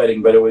small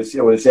wedding, but it was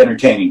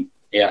entertaining.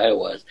 Yeah, it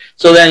was.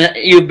 So then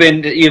you've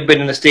been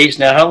in the States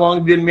now. How long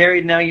have you been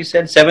married now? You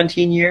said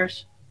 17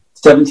 years.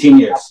 17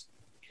 years.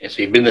 Yeah,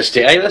 so you've been in the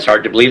States. That's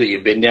hard to believe that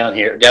you've been down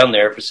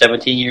there for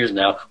 17 years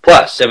now.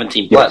 Plus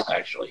 17 plus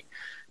actually.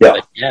 Yeah.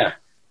 But, yeah.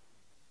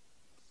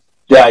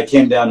 Yeah, I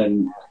came down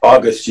in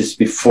August just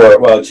before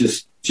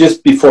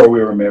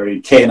we were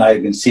married. Kay and I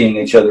had been seeing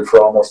each other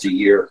for almost a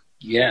year.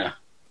 Yeah.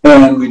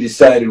 And we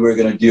decided we were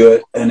going to do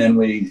it. And then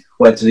we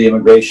went to the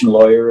immigration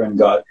lawyer and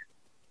got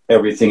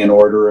everything in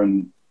order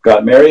and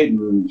got married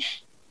and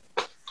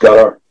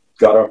got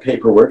our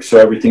paperwork, so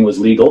everything was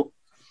legal.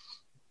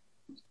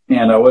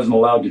 And I wasn't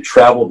allowed to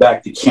travel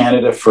back to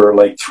Canada for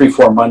like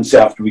 3-4 months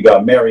after we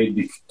got married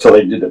until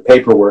they did the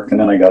paperwork, and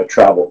then I got a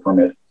travel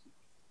permit.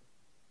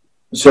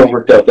 So it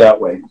worked out that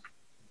way.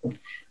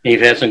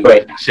 You've had some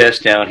great success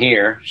down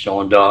here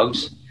showing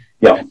dogs.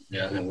 Yeah.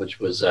 Which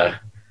was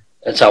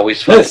that's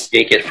always fun to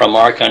take it from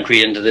our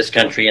country into this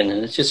country, and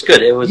it's just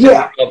good. It was.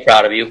 I'm so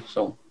proud of you.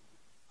 So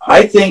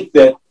I think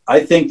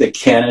that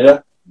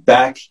Canada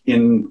back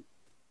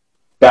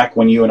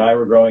when you and I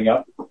were growing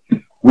up,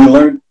 we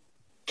learned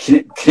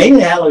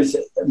Canadian handlers.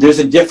 There's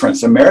a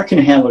difference. American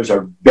handlers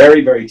are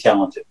very, very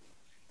talented,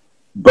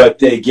 but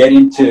they get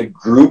into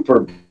group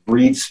or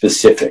breed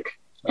specific.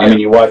 Yeah. I mean,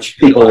 you watch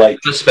people like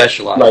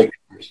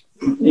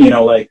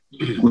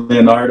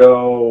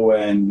Leonardo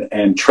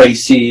and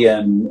Tracy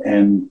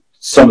and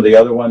some of the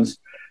other ones,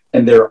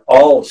 and they're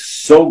all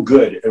so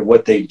good at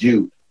what they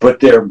do, but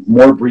they're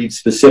more breed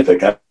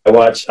specific. I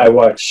watch. I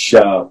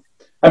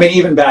mean,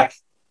 even back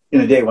in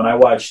the day when I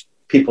watched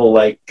people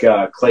like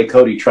Clay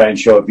Cody try and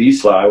show a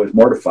Vizsla, I was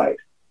mortified.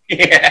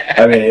 Yeah.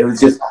 I mean, it was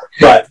just.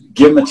 But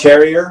give him a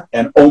terrier,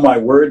 and oh my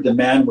word, the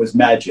man was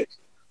magic.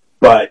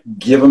 But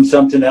give him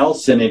something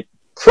else, and it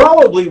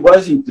probably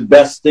wasn't the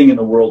best thing in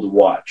the world to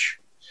watch.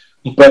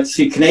 But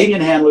see,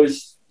 Canadian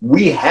handlers,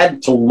 we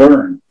had to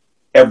learn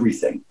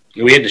everything.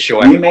 We had to show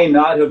everything.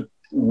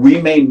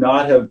 We may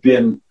not have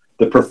been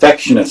the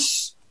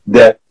perfectionists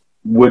that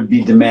would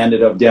be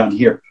demanded of down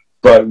here,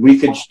 but we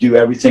could do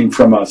everything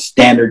from a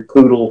standard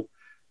poodle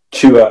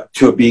to a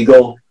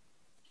beagle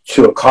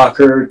to a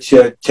cocker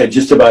to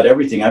just about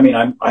everything. I mean,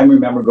 I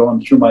remember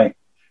going through my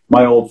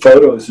old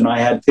photos, and I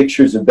had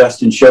pictures of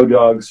best in show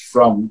dogs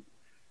from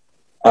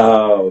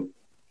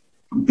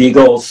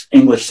beagles,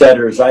 English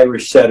setters,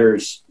 Irish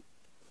setters,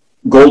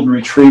 golden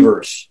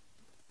retrievers,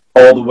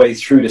 all the way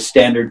through to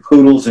standard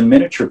poodles and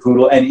miniature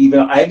poodle, and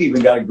I've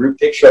even got a group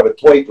picture of a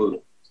toy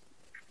poodle.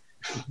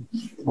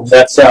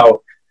 That's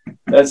how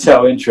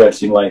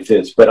interesting life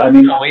is. But I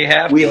mean,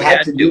 we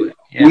had to do it.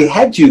 Yeah. We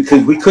had to,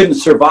 because we couldn't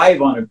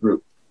survive on a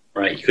group.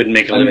 Right, you couldn't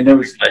make a living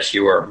unless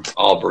you were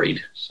all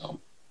breed.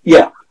 So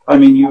yeah, I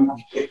mean,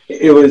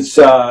 it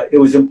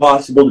was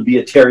impossible to be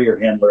a terrier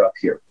handler up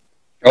here.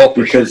 Oh,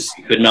 because sure.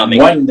 You could not make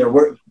there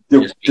weren't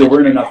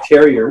enough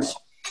terriers,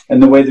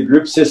 and the way the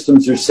group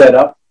systems are set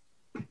up,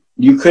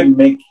 you couldn't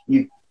make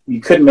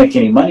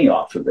any money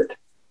off of it.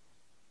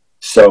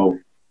 So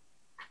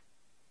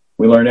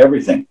we learned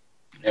everything.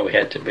 Yeah, we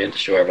had to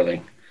show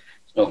everything.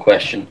 No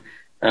question.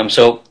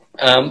 So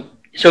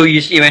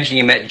you mentioned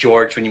you met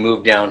George when you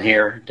moved down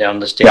here, down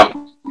the state. Yeah.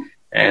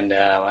 And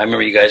I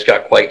remember you guys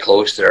got quite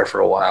close there for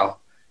a while.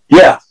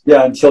 Yeah,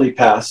 until he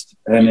passed.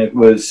 And it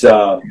was,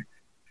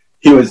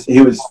 he was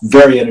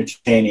very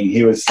entertaining.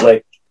 He was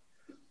like,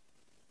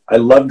 I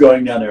loved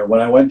going down there.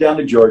 When I went down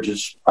to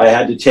George's, I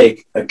had to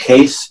take a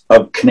case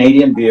of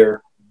Canadian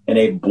beer and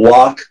a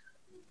block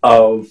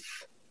of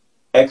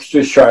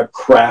extra sharp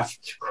Cracker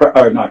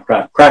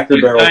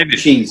Barrel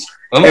cheese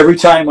every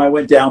time I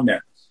went down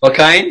there. What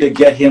kind? To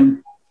get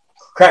him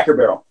Cracker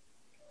Barrel.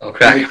 Oh,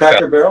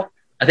 Cracker Barrel.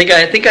 I think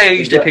I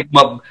used to pick him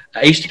up.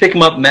 I used to pick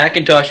him up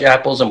Macintosh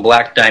apples and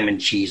Black Diamond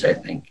cheese, I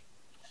think.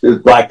 It was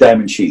Black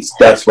Diamond cheese.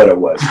 That's what it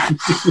was.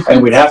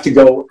 And we'd have to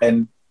go,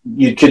 and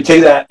you could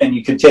take that, and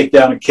you could take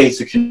down a case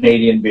of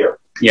Canadian beer.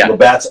 Yeah.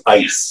 Labatt's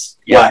Ice.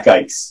 Yeah. Black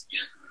ice.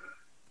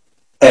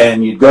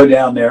 And you'd go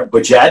down there,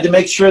 but you had to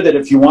make sure that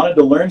if you wanted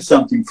to learn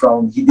something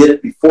from him, he did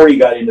it before he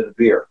got into the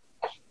beer.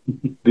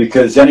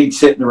 Because then he'd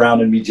sit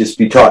around and we'd just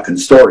be talking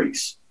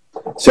stories.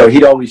 So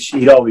he'd always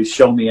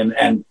show me,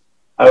 and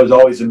I was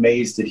always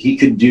amazed that he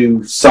could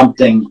do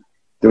something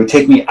that would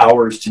take me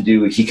hours to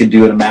do. He could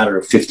do in a matter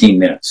of 15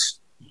 minutes,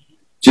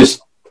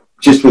 just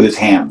with his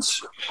hands.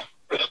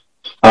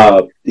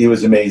 He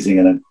was amazing,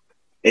 and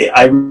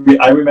I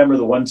remember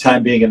the one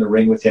time being in the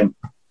ring with him,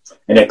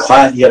 and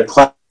he had a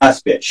class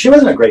bitch. She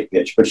wasn't a great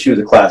bitch, but she was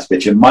a class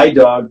bitch. And my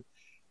dog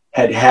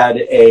had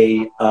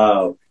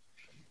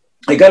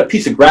I got a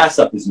piece of grass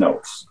up his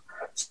nose,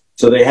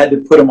 so they had to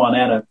put him on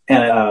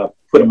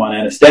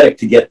anesthetic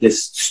to get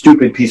this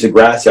stupid piece of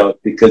grass out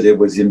because it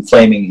was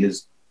inflaming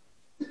his.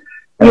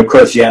 And of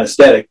course, the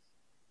anesthetic,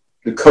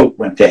 the coat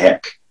went to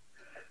heck.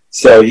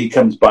 So he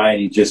comes by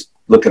and he just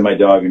look at my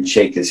dog and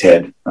shake his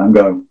head. I'm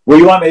going, what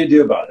do you want me to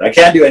do about it? I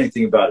can't do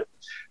anything about it.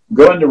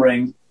 Go in the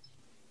ring,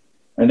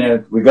 and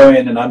then we go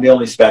in, and I'm the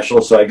only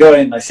special. So I go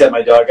in and I set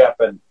my dog up,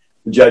 and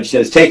the judge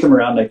says, take him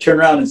around. And I turn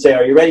around and say,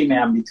 are you ready,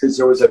 ma'am? Because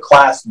there was a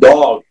class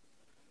dog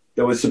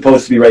that was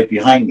supposed to be right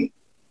behind me.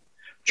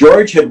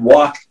 George had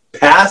walked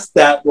past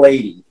that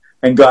lady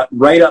and got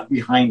right up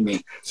behind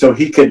me so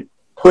he could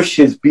push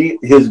his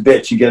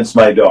bitch against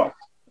my dog.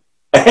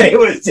 And it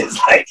was just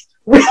like,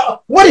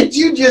 what did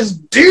you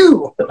just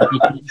do?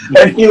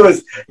 And he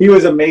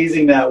was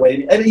amazing that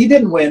way. And he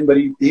didn't win, but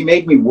he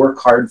made me work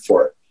hard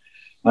for it.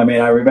 I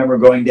mean, I remember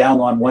going down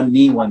on one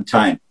knee one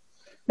time,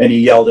 and he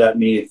yelled at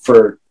me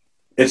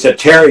it's a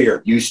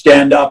terrier. You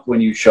stand up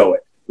when you show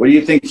it. What do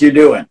you think you're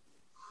doing?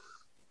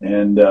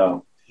 And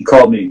he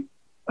called me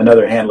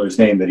another handler's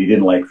name that he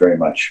didn't like very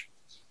much.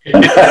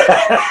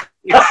 What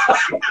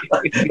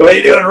are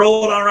you doing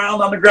rolling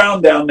around on the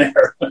ground down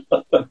there?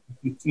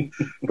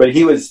 But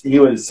he was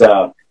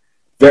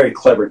very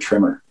clever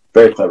trimmer.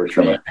 Very clever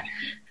trimmer.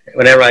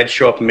 Whenever I'd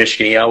show up in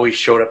Michigan, he always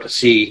showed up to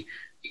see,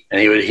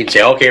 and he'd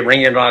say, okay, bring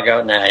your dog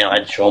out. And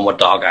I'd show him what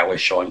dog I was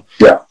showing.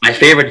 Yeah. My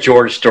favorite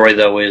George story,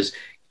 though, is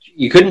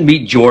you couldn't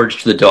beat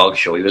George to the dog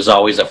show. He was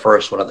always the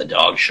first one at the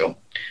dog show.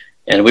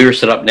 And we were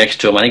set up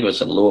next to him. I think it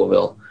was in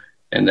Louisville.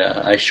 And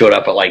I showed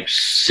up at like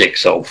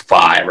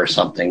 6:05 or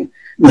something.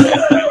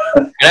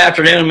 Good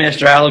afternoon,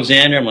 Mr.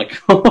 Alexander. I'm like,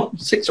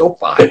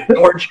 6:05,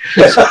 George.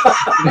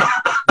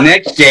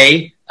 Next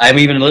day, I'm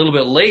even a little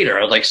bit later.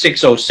 I was like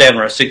 6:07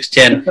 or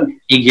 6:10.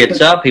 He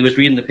gets up. He was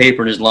reading the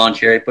paper in his lawn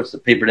chair. He puts the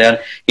paper down.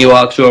 He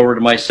walks over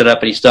to my setup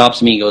and he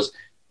stops me. He goes,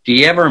 do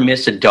you ever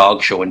miss a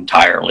dog show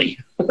entirely?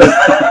 We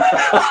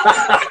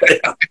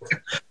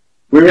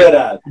were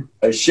at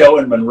a show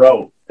in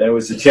Monroe. And it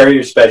was the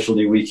Terrier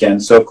Specialty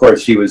Weekend. So, of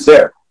course, he was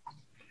there.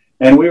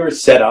 And we were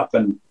set up,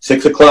 and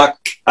 6 o'clock,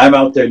 I'm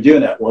out there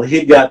doing that. Well,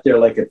 he got there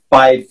like at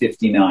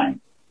 5:59.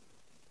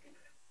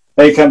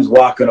 And he comes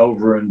walking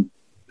over, and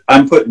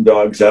I'm putting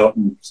dogs out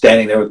and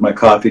standing there with my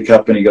coffee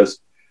cup, and he goes,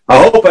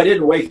 I hope I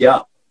didn't wake you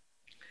up.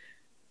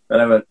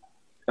 And I went,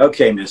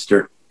 okay,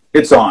 mister,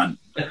 it's on.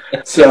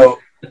 So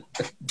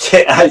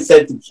I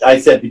said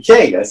to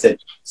Kay, I said,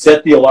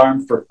 set the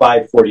alarm for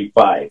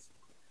 5:45.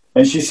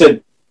 And she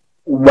said,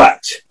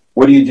 what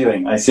are you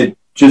doing? I said,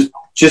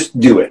 just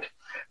do it.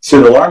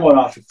 So the alarm went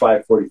off at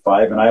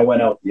 5:45, and I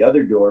went out the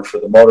other door for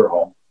the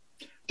motorhome.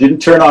 Didn't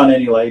turn on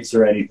any lights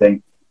or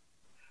anything,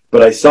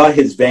 but I saw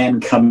his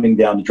van coming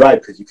down the drive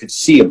because you could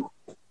see him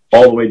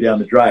all the way down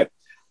the drive.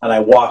 And I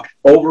walked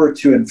over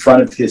to in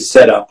front of his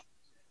setup,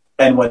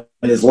 and when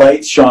his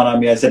lights shone on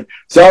me, I said,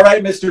 it's all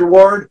right, Mr.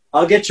 Ward,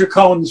 I'll get your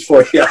cones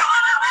for you.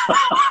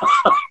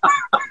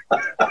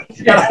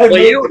 And I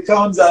moved the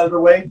cones out of the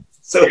way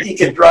so he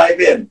could drive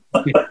in.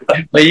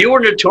 Well, you were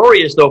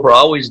notorious, though, for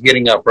always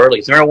getting up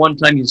early. So I remember one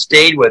time you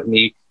stayed with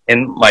me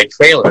in my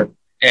trailer,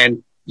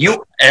 and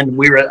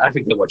we were at, I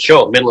forget what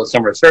show, middle of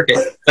summer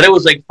circuit, but it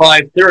was like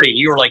 5:30.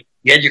 You were like,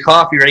 you had your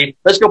coffee ready.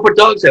 Let's go put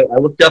dogs out. I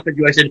looked up at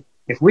you. I said,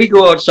 if we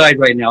go outside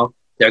right now,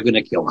 they're going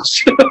to kill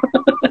us. Yeah,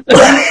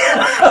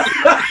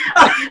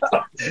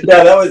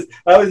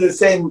 that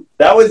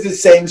was the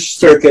same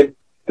circuit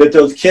that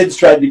those kids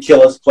tried to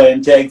kill us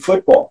playing tag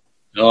football.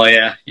 Oh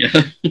yeah, yeah.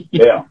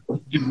 Yeah.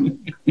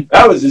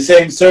 That was the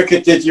same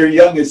circuit that your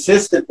young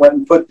assistant went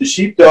and put the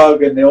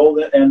sheepdog and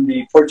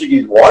the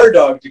Portuguese water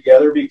dog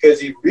together because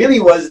he really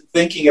wasn't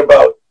thinking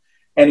about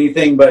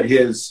anything but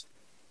his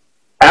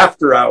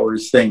after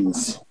hours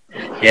things.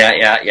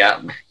 Yeah.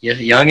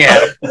 Young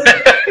Adam.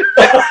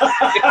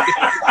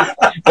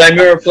 I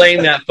remember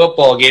playing that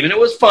football game, and it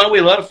was fun. We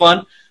had a lot of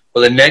fun.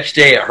 But the next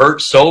day, it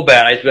hurt so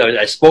bad.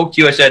 I spoke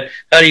to you. I said,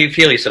 "How do you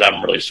feel?" He said,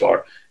 "I'm really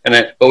sore."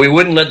 But we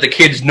wouldn't let the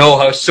kids know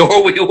how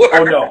sore we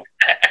were.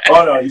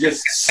 Oh no! You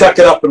just suck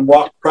it up and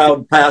walk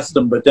proud past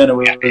them. But then it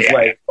was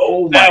like,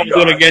 oh my God! I'll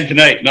do it again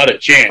tonight. Not a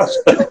chance.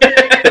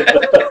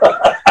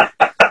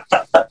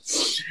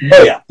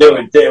 Oh yeah,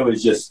 it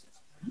was just.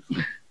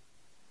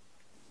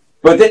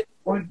 But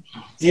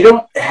you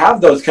don't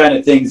have those kind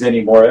of things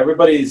anymore.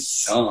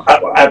 Everybody's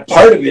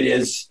part of it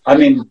is. I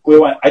mean,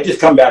 I just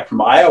come back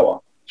from Iowa,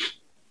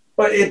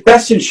 but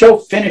Best in Show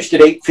finished at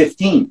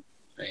 8:15.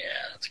 Yeah,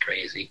 that's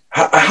crazy.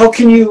 How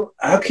can you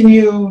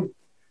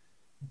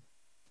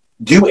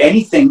do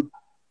anything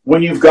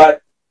when you're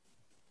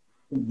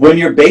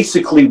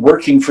basically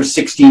working for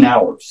 16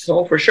 hours?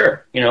 Oh, for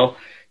sure. You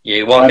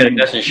walk in a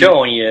Best in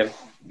Show and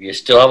you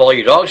still have all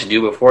your dogs to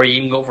do before you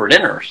even go for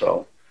dinner.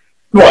 So.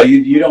 Well,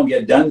 you don't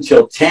get done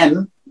till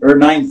 10 or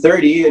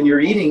 9:30, and you're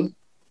eating,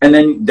 and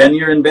then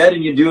you're in bed,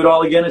 and you do it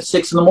all again at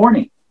 6 in the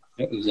morning.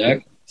 Yep,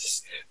 exactly.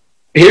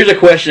 Here's a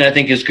question I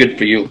think is good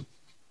for you.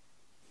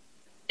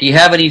 Do you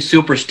have any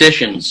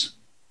superstitions?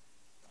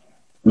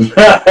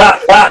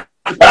 How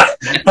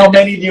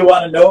many do you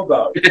want to know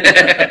about?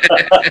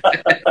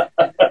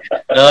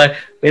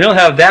 We don't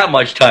have that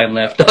much time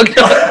left, Doug.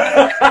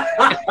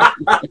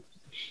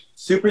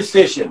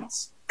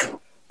 Superstitions.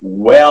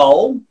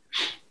 Well,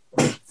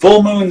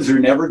 full moons are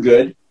never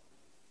good.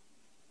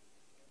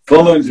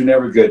 Full moons are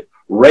never good.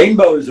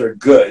 Rainbows are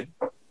good.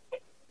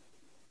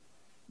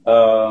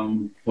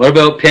 What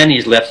about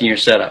pennies left in your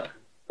setup?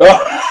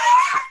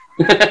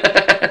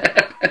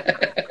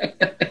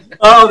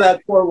 Oh, that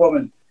poor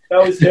woman.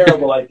 That was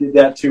terrible. I did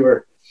that to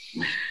her.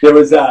 There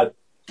was you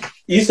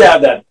used to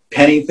have that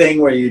penny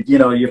thing where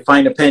you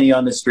find a penny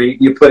on the street,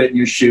 and you put it in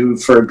your shoe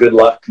for good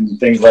luck and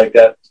things like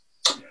that.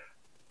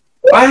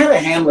 I had a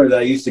handler that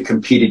I used to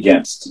compete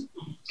against.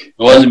 It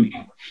wasn't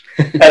me.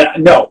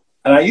 No,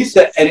 and I used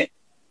to,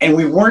 and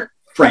we weren't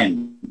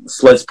friends.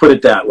 Let's put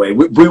it that way.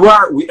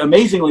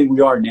 Amazingly, we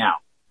are now,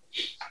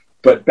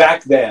 but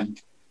back then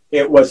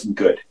it wasn't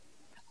good.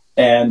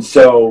 And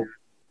so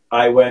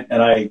I went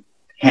and I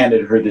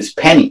handed her this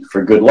penny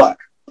for good luck.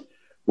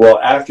 Well,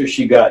 after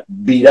she got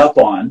beat up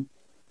on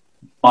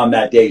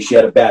that day, she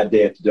had a bad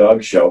day at the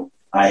dog show.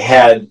 I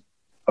had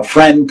a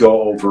friend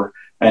go over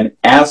and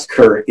ask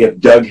her if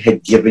Doug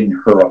had given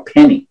her a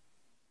penny.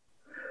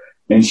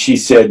 And she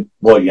said,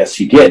 well, yes,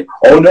 he did.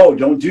 Oh, no,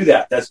 don't do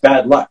that. That's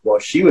bad luck. Well,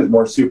 she was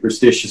more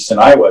superstitious than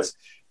I was.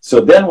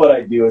 So then what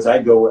I'd do is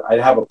I'd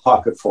have a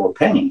pocket full of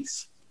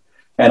pennies.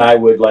 And I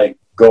would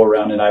go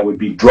around and I would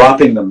be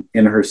dropping them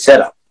in her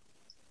setup.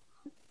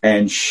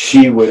 And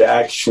she would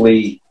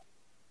actually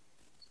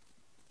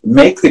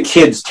make the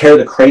kids tear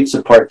the crates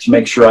apart to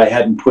make sure I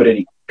hadn't put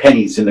any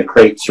pennies in the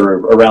crates or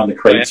around the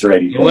crates or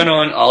anything. It went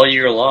on all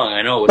year long.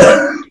 I know.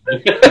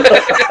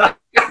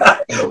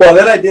 Well,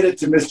 then I did it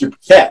to Mr.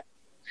 Paquette.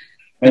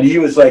 And he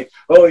was like,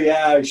 oh,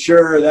 yeah,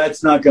 sure,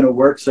 that's not going to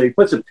work. So he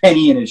puts a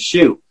penny in his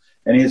shoe.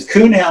 And his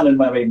coonhound and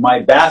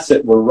my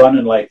Basset were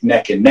running like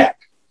neck and neck.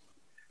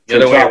 The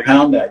other way top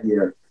hound that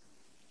year.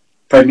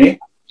 Pardon me?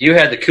 You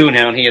had the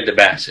coonhound, he had the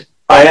Basset.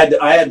 I had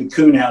the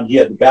coonhound, he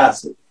had the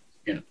Basset.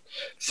 Yeah.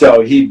 So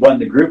he won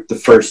the group the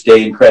first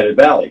day in Credit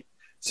Valley.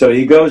 So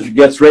he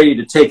gets ready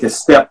to take a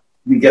step.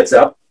 He gets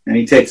up and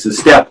he takes a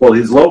step. Well,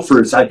 his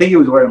loafers, I think he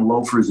was wearing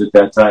loafers at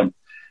that time.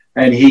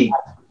 And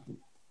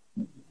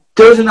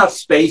there was enough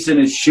space in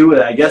his shoe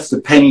that I guess the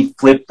penny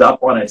flipped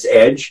up on its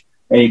edge,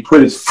 and he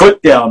put his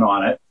foot down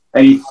on it,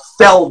 and he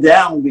fell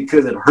down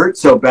because it hurt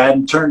so bad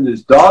and turned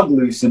his dog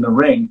loose in the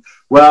ring.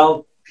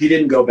 Well, he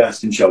didn't go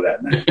Best in Show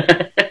that night.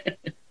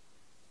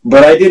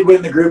 But I did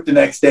win the group the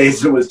next day,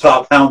 so it was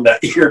top hound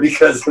that year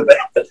because of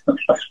that.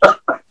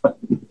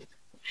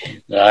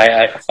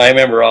 I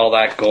remember all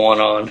that going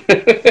on.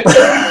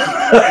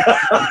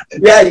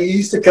 Yeah, you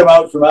used to come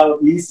out from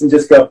out east and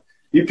just go,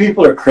 you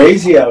people are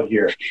crazy out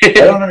here. I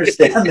don't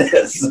understand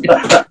this.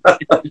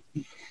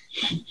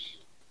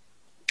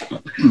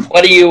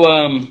 What do you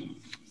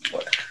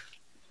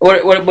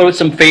what are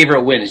some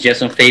favorite wins? Do you have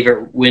some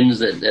favorite wins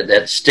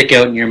that stick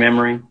out in your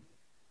memory?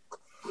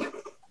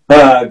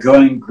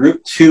 Going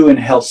Group 2 in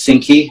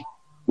Helsinki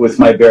with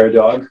my bear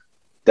dog.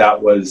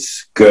 That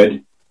was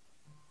good.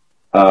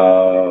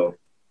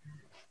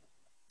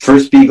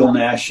 First Beagle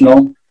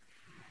National,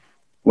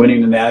 winning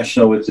the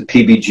national with the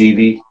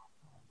PBGB.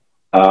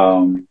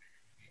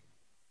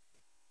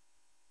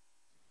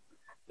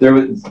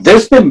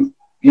 There's been,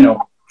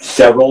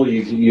 several.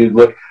 You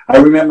look. I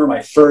remember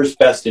my first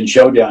Best in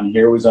Show down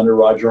here was under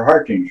Roger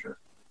Hartinger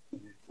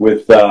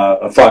with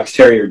a fox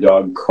terrier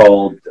dog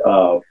called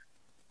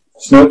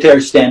Snow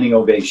Terrier Standing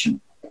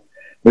Ovation,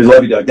 was a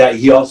lovely dog. That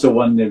he also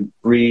won the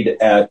breed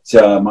at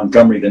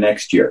Montgomery the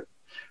next year,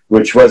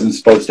 which wasn't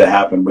supposed to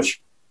happen,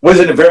 which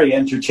wasn't a very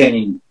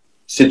entertaining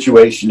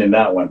situation in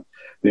that one,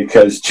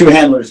 because two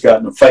handlers got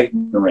in a fight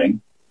in the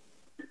ring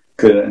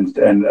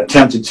and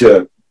attempted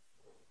to,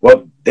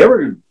 well, they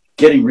were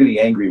getting really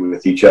angry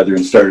with each other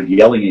and started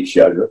yelling at each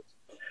other.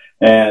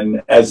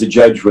 And as the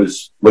judge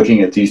was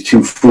looking at these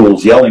two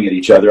fools yelling at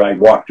each other, I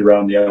walked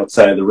around the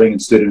outside of the ring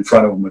and stood in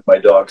front of them with my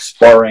dog,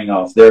 sparring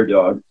off their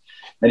dog.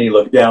 And he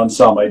looked down,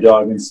 saw my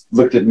dog, and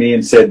looked at me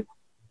and said,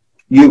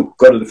 "You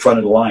go to the front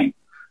of the line."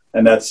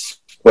 And that's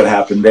what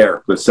happened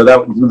there. But so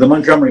that the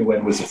Montgomery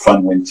win was a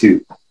fun win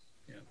too.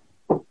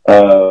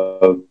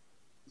 I've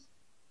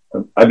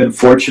been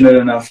fortunate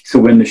enough to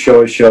win the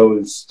show of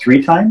shows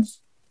 3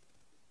 times.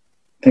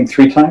 I think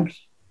 3 times.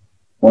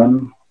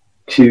 1,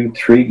 2,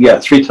 3. Yeah,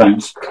 3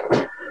 times.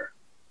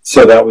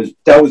 So that was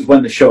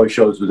when the show of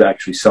shows was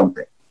actually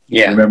something.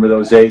 Yeah. Remember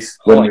those days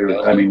when we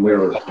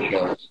were.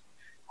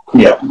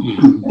 Yeah,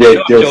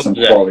 there was some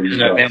quality. There's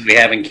an event we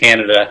have in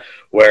Canada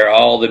where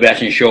all the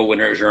best in show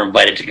winners are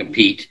invited to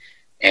compete,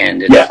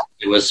 and it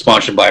was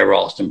sponsored by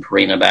Ralston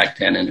Purina back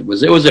then, and it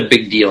was a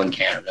big deal in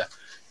Canada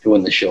to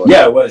win the show.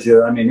 Yeah, it was.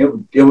 I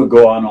mean, it would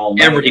go on all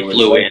night. Everybody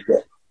flew in.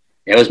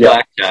 It was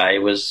black tie.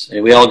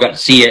 We all got to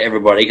see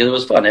everybody because it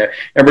was fun.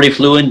 Everybody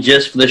flew in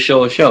just for the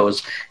show of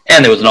shows,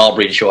 and there was an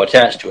all-breed show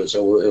attached to it,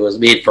 so it was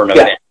made for an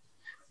event.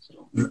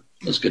 So it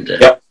was good to.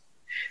 Yep.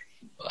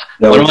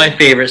 One of my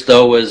favorites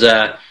though was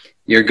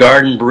your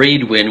Garden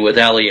Breed win with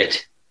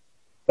Elliot.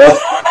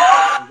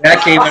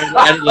 That came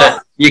out of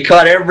the, you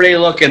caught everybody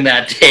looking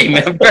that day,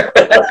 remember?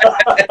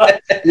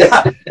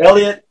 Yeah,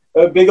 Elliot,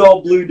 a big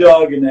old blue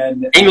dog, and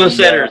then English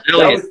setters,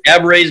 Elliot,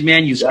 Cabaret's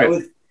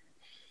manuscript.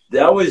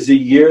 That was the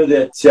year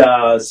that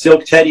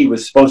Silk Teddy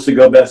was supposed to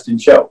go best in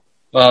show.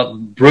 Well,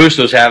 Bruce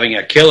was having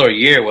a killer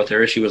year with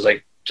her. She was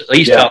like at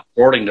least top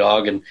sporting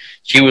dog, and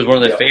she was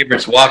one of the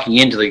favorites walking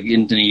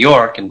into New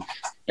York, and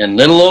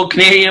little old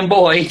Canadian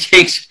boy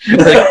takes.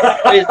 But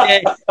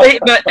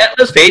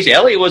let's face it,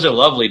 Elliot was a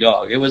lovely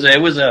dog. He was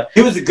a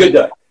good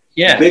dog.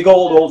 Yeah, big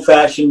old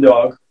fashioned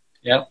dog.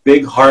 Yeah,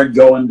 big hard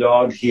going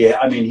dog. He'd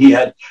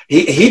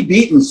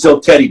beaten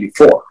Silk Teddy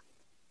before,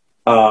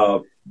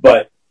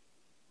 but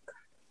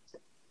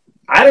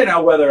I don't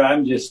know whether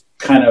I'm just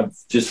kind of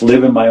just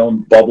living my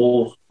own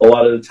bubble a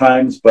lot of the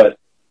times, but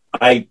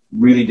I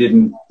really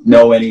didn't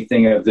know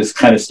anything of this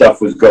kind of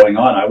stuff was going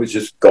on. I was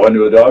just going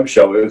to a dog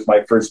show. It was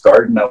my first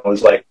garden. I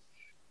was like,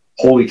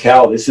 holy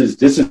cow, this is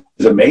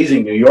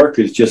amazing. New York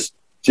is just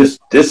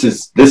this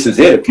is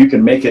it. If you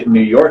can make it in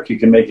New York, you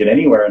can make it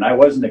anywhere. And I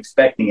wasn't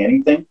expecting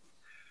anything.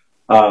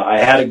 I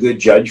had a good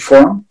judge for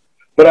him.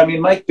 But I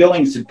mean, Mike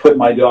Billings had put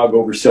my dog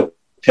over Silk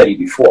Teddy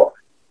before.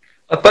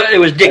 But it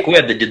was Dick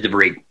Webb that did the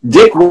breed.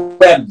 Dick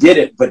Webb did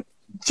it, but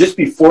just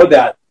before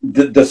that,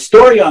 the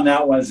story on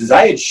that one is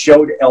I had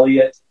showed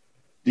Elliot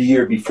the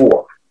year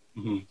before.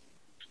 Mm-hmm.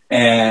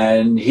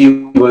 And he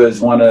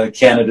was one of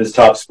Canada's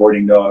top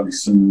sporting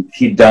dogs, and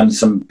he'd done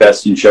some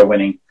best in show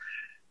winning.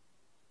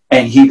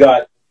 And he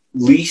got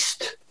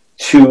leased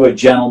to a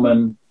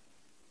gentleman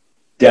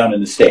down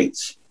in the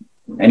States,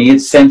 and he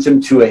had sent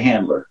him to a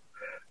handler.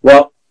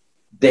 Well,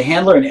 the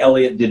handler and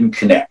Elliot didn't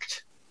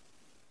connect.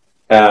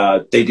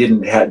 They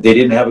didn't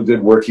have a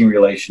good working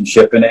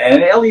relationship, and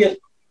Elliot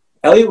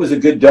was a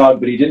good dog,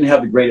 but he didn't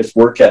have the greatest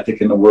work ethic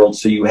in the world.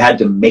 So you had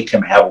to make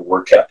him have a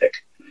work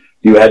ethic.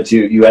 You had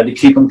to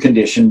keep him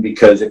conditioned,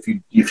 because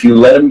if you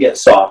let him get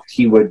soft,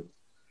 he would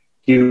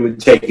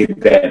take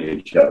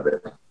advantage of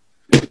it,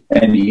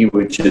 and he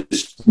would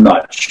just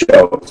not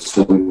show.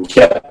 So we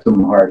kept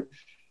him hard.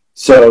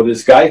 So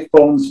this guy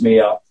phones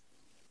me up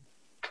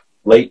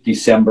late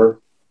December.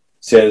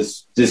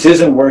 Says, this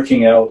isn't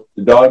working out.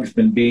 The dog's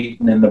been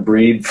beaten in the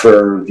breed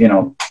for,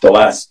 the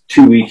last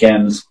 2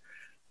 weekends.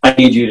 I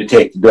need you to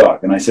take the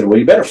dog. And I said, well,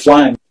 you better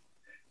fly him.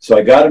 So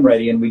I got him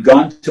ready, and we'd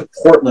gone to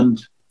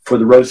Portland for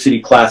the Rose City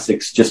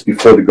Classics just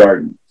before the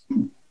Garden.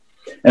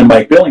 And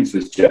Mike Billings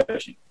was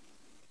judging.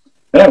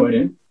 And I went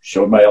in,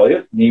 showed my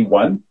Elliot, and he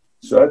won.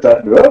 So I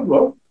thought, oh,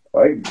 well,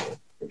 I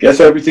guess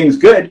everything's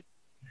good.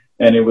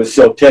 And it was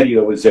Silk Teddy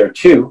that was there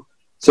too.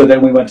 So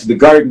then we went to the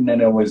Garden,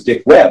 and it was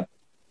Dick Webb.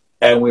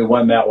 And we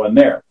won that one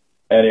there.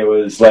 And it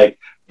was like,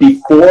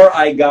 before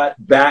I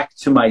got back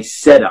to my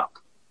setup,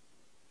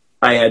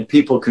 I had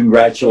people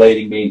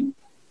congratulating me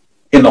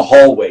in the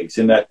hallways.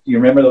 In that, you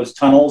remember those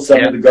tunnels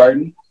under the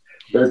Garden?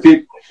 There were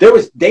people.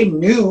 They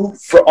knew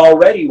for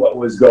already what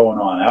was going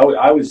on.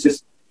 I was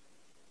just.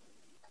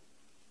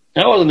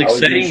 That was an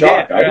exciting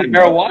day. I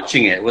remember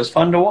watching it. It was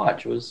fun to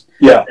watch. It was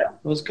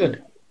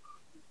good.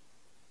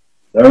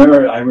 I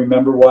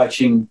remember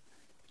watching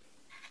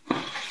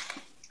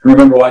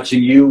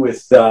you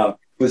with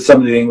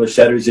some of the English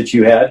setters that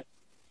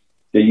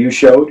you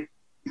showed,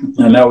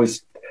 and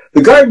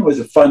the Garden was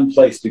a fun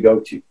place to go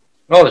to.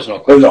 Oh, there's no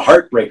question. It was a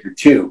heartbreaker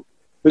too.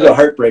 But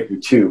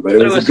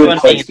it was a good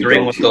place to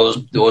go with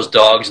to. those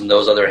dogs and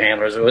those other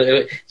handlers,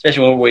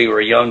 especially when we were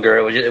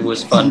younger. It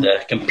was fun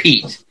to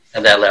compete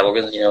at that level.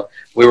 Because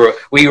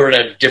we were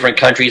in a different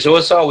country, so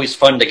it's always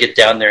fun to get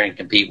down there and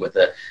compete with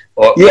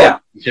what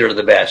consider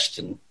the best.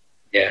 And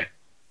yeah.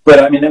 But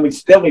I mean, then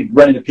we'd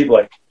run into people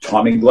like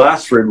Tommy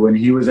Glassford when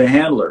he was a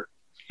handler,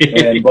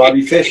 and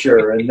Bobby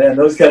Fischer, and then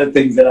those kind of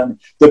things. And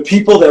the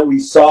people that we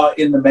saw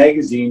in the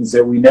magazines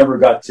that we never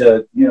got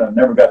to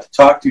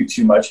talk to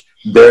too much,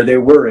 there they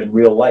were in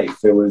real life.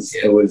 It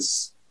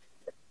was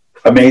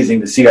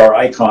amazing to see our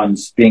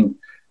icons being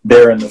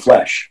there in the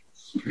flesh.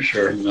 For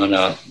sure.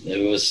 No.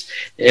 There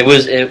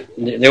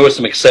was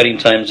some exciting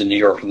times in New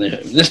York.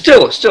 There's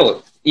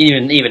still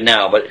even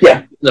now, but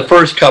yeah, the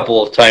first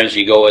couple of times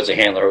you go as a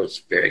handler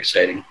was very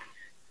exciting.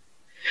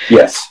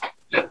 Yes.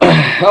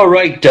 All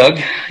right, Doug.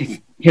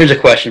 Here's a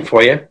question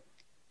for you.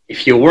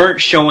 If you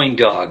weren't showing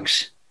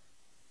dogs,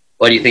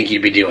 what do you think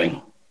you'd be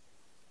doing?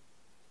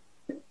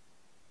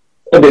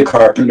 I'd be a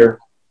carpenter.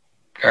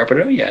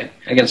 Carpenter? Yeah,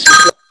 I can see.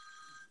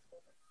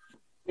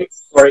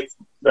 Sorry,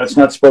 that's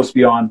not supposed to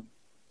be on.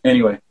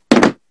 Anyway.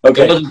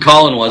 Okay. It wasn't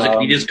Colin, was it?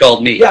 He just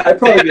called me. Yeah, I'd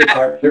probably be a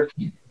carpenter.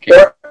 Okay.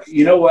 Or,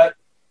 you know what?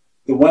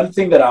 The one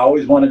thing that I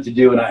always wanted to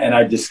do, and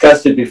I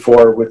discussed it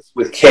before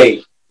with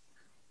Kay.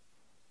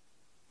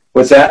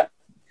 What's that?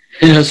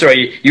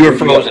 Sorry, you were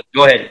frozen.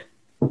 Go ahead.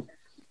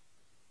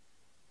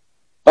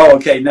 Oh,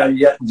 okay. Now,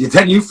 yeah,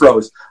 then you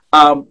froze.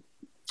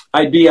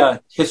 I'd be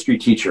a history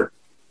teacher.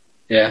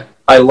 Yeah.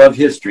 I love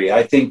history.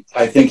 I think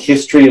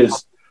history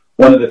is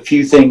one of the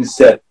few things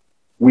that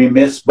we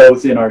miss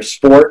both in our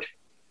sport.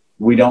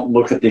 We don't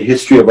look at the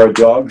history of our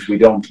dogs. We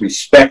don't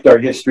respect our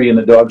history in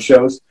the dog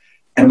shows.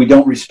 And we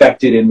don't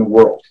respect it in the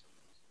world.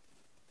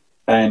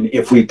 And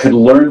if we could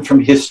learn from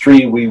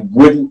history, we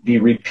wouldn't be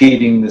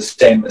repeating the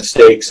same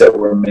mistakes that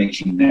we're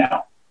making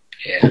now.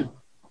 Yeah.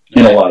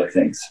 In a lot of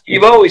things.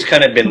 You've always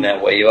kind of been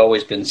that way. You've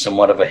always been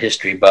somewhat of a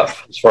history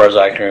buff, as far as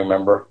I can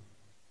remember.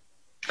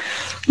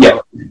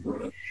 Yeah.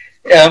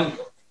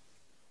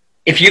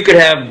 If you could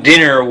have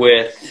dinner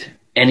with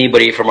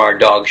anybody from our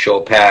dog show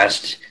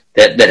past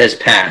that has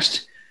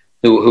passed,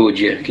 who would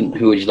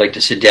you like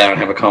to sit down and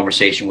have a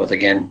conversation with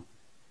again?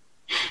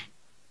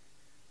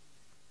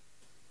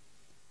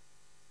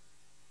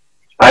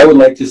 I would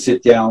like to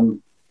sit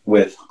down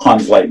with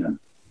Hans Leitman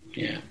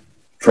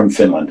from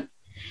Finland.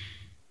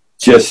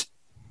 Just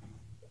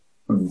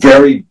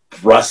very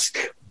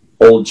brusque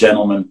old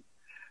gentleman.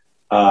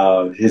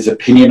 His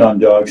opinion on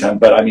dogs,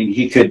 but I mean,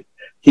 he could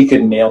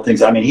nail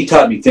things. I mean, he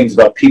taught me things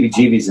about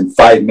PBGVs in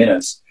 5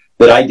 minutes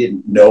that I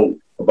didn't know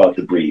about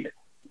the breed.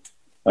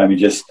 I mean,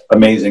 just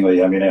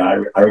amazingly. I mean,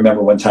 I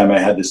remember one time I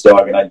had this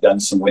dog and I'd done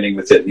some winning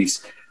with it, and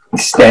he's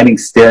standing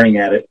staring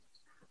at it.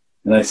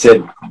 And I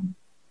said,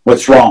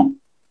 "What's wrong?"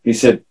 He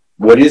said,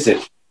 "What is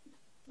it?"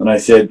 And I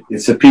said,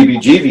 "It's a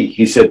PBGV."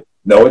 He said,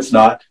 "No, it's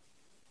not."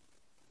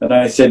 And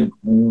I said,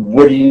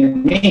 "What do you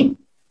mean?"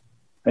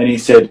 And he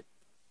said,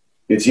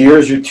 "Its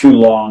ears are too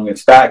long,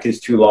 its back is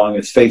too long,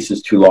 its face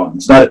is too long.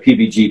 It's not a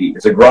PBGV.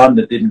 It's a Grand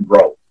that didn't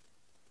grow."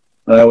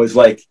 And I was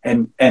like,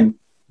 and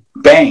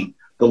bang,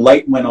 the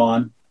light went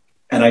on,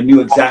 and I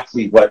knew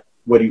exactly what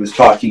he was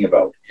talking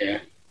about. Yeah.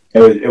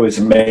 It was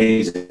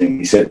amazing.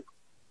 He said,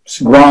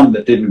 "It's a Grand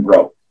that didn't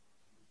grow."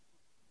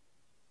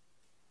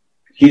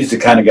 He's the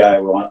kind of guy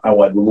I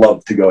would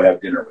love to go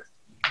have dinner with.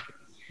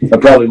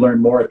 I'd probably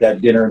learn more at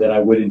that dinner than I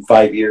would in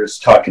 5 years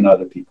talking to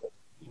other people.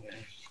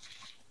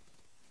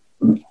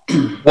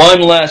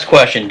 One last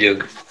question,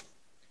 Duke.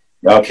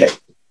 Okay.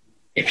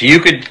 If you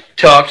could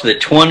talk to the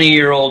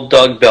 20-year-old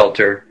Doug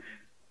Belter,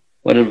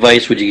 what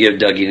advice would you give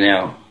Dougie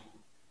now?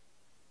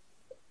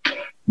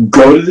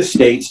 Go to the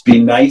States,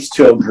 be nice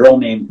to a girl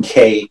named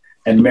Kay,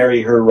 and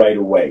marry her right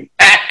away.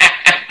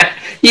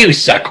 You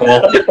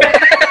suckhole.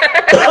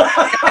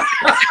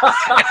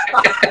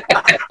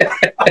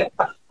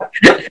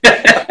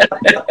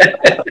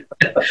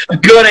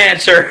 Good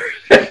answer.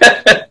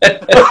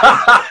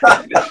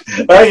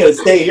 I'm going to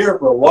stay here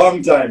for a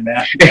long time,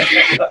 man.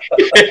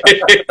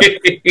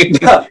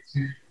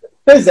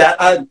 There's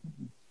that.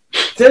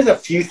 There's a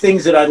few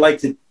things that I'd like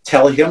to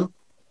tell him.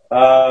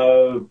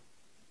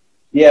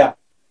 Yeah,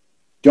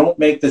 don't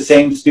make the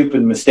same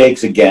stupid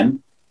mistakes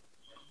again.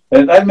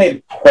 And I've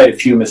made quite a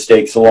few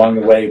mistakes along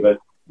the way, but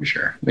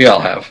sure, we all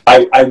have.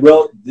 I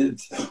will.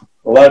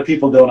 A lot of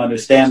people don't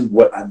understand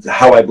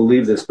how I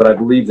believe this, but I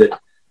believe that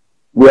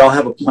we all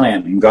have a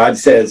plan, and God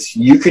says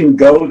you can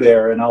go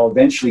there, and I'll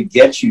eventually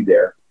get you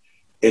there.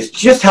 It's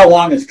just how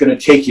long it's going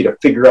to take you to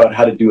figure out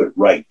how to do it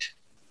right.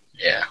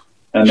 Yeah,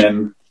 and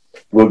then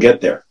we'll get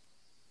there.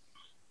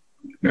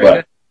 Very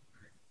good.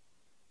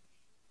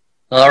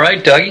 All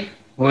right, Dougie.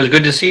 Well, it was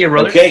good to see you,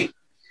 brother. Okay.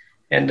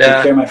 And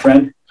take care, my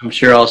friend. I'm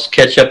sure I'll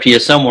catch up to you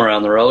somewhere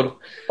on the road.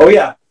 Oh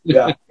yeah,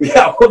 yeah,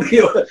 yeah.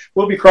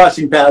 We'll be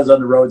crossing paths on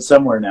the road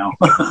somewhere now.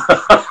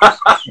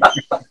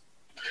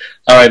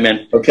 All right,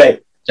 man.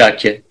 Okay. Talk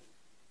to you.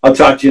 I'll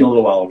talk to you in a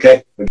little while.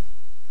 Okay.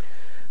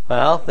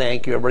 Well,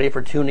 thank you everybody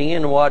for tuning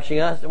in and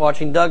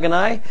watching Doug and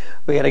I.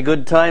 We had a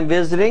good time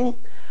visiting.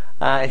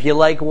 If you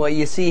like what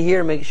you see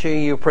here, make sure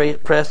you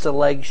press the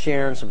like,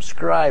 share, and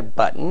subscribe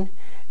button.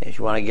 If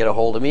you want to get a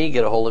hold of me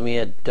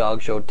at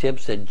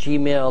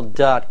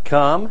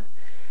dogshowtips@gmail.com.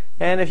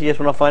 And if you just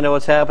want to find out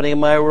what's happening in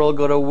my world,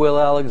 go to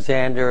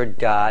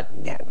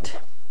willalexander.net.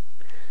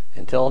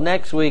 Until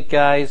next week,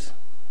 guys,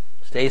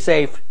 stay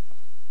safe.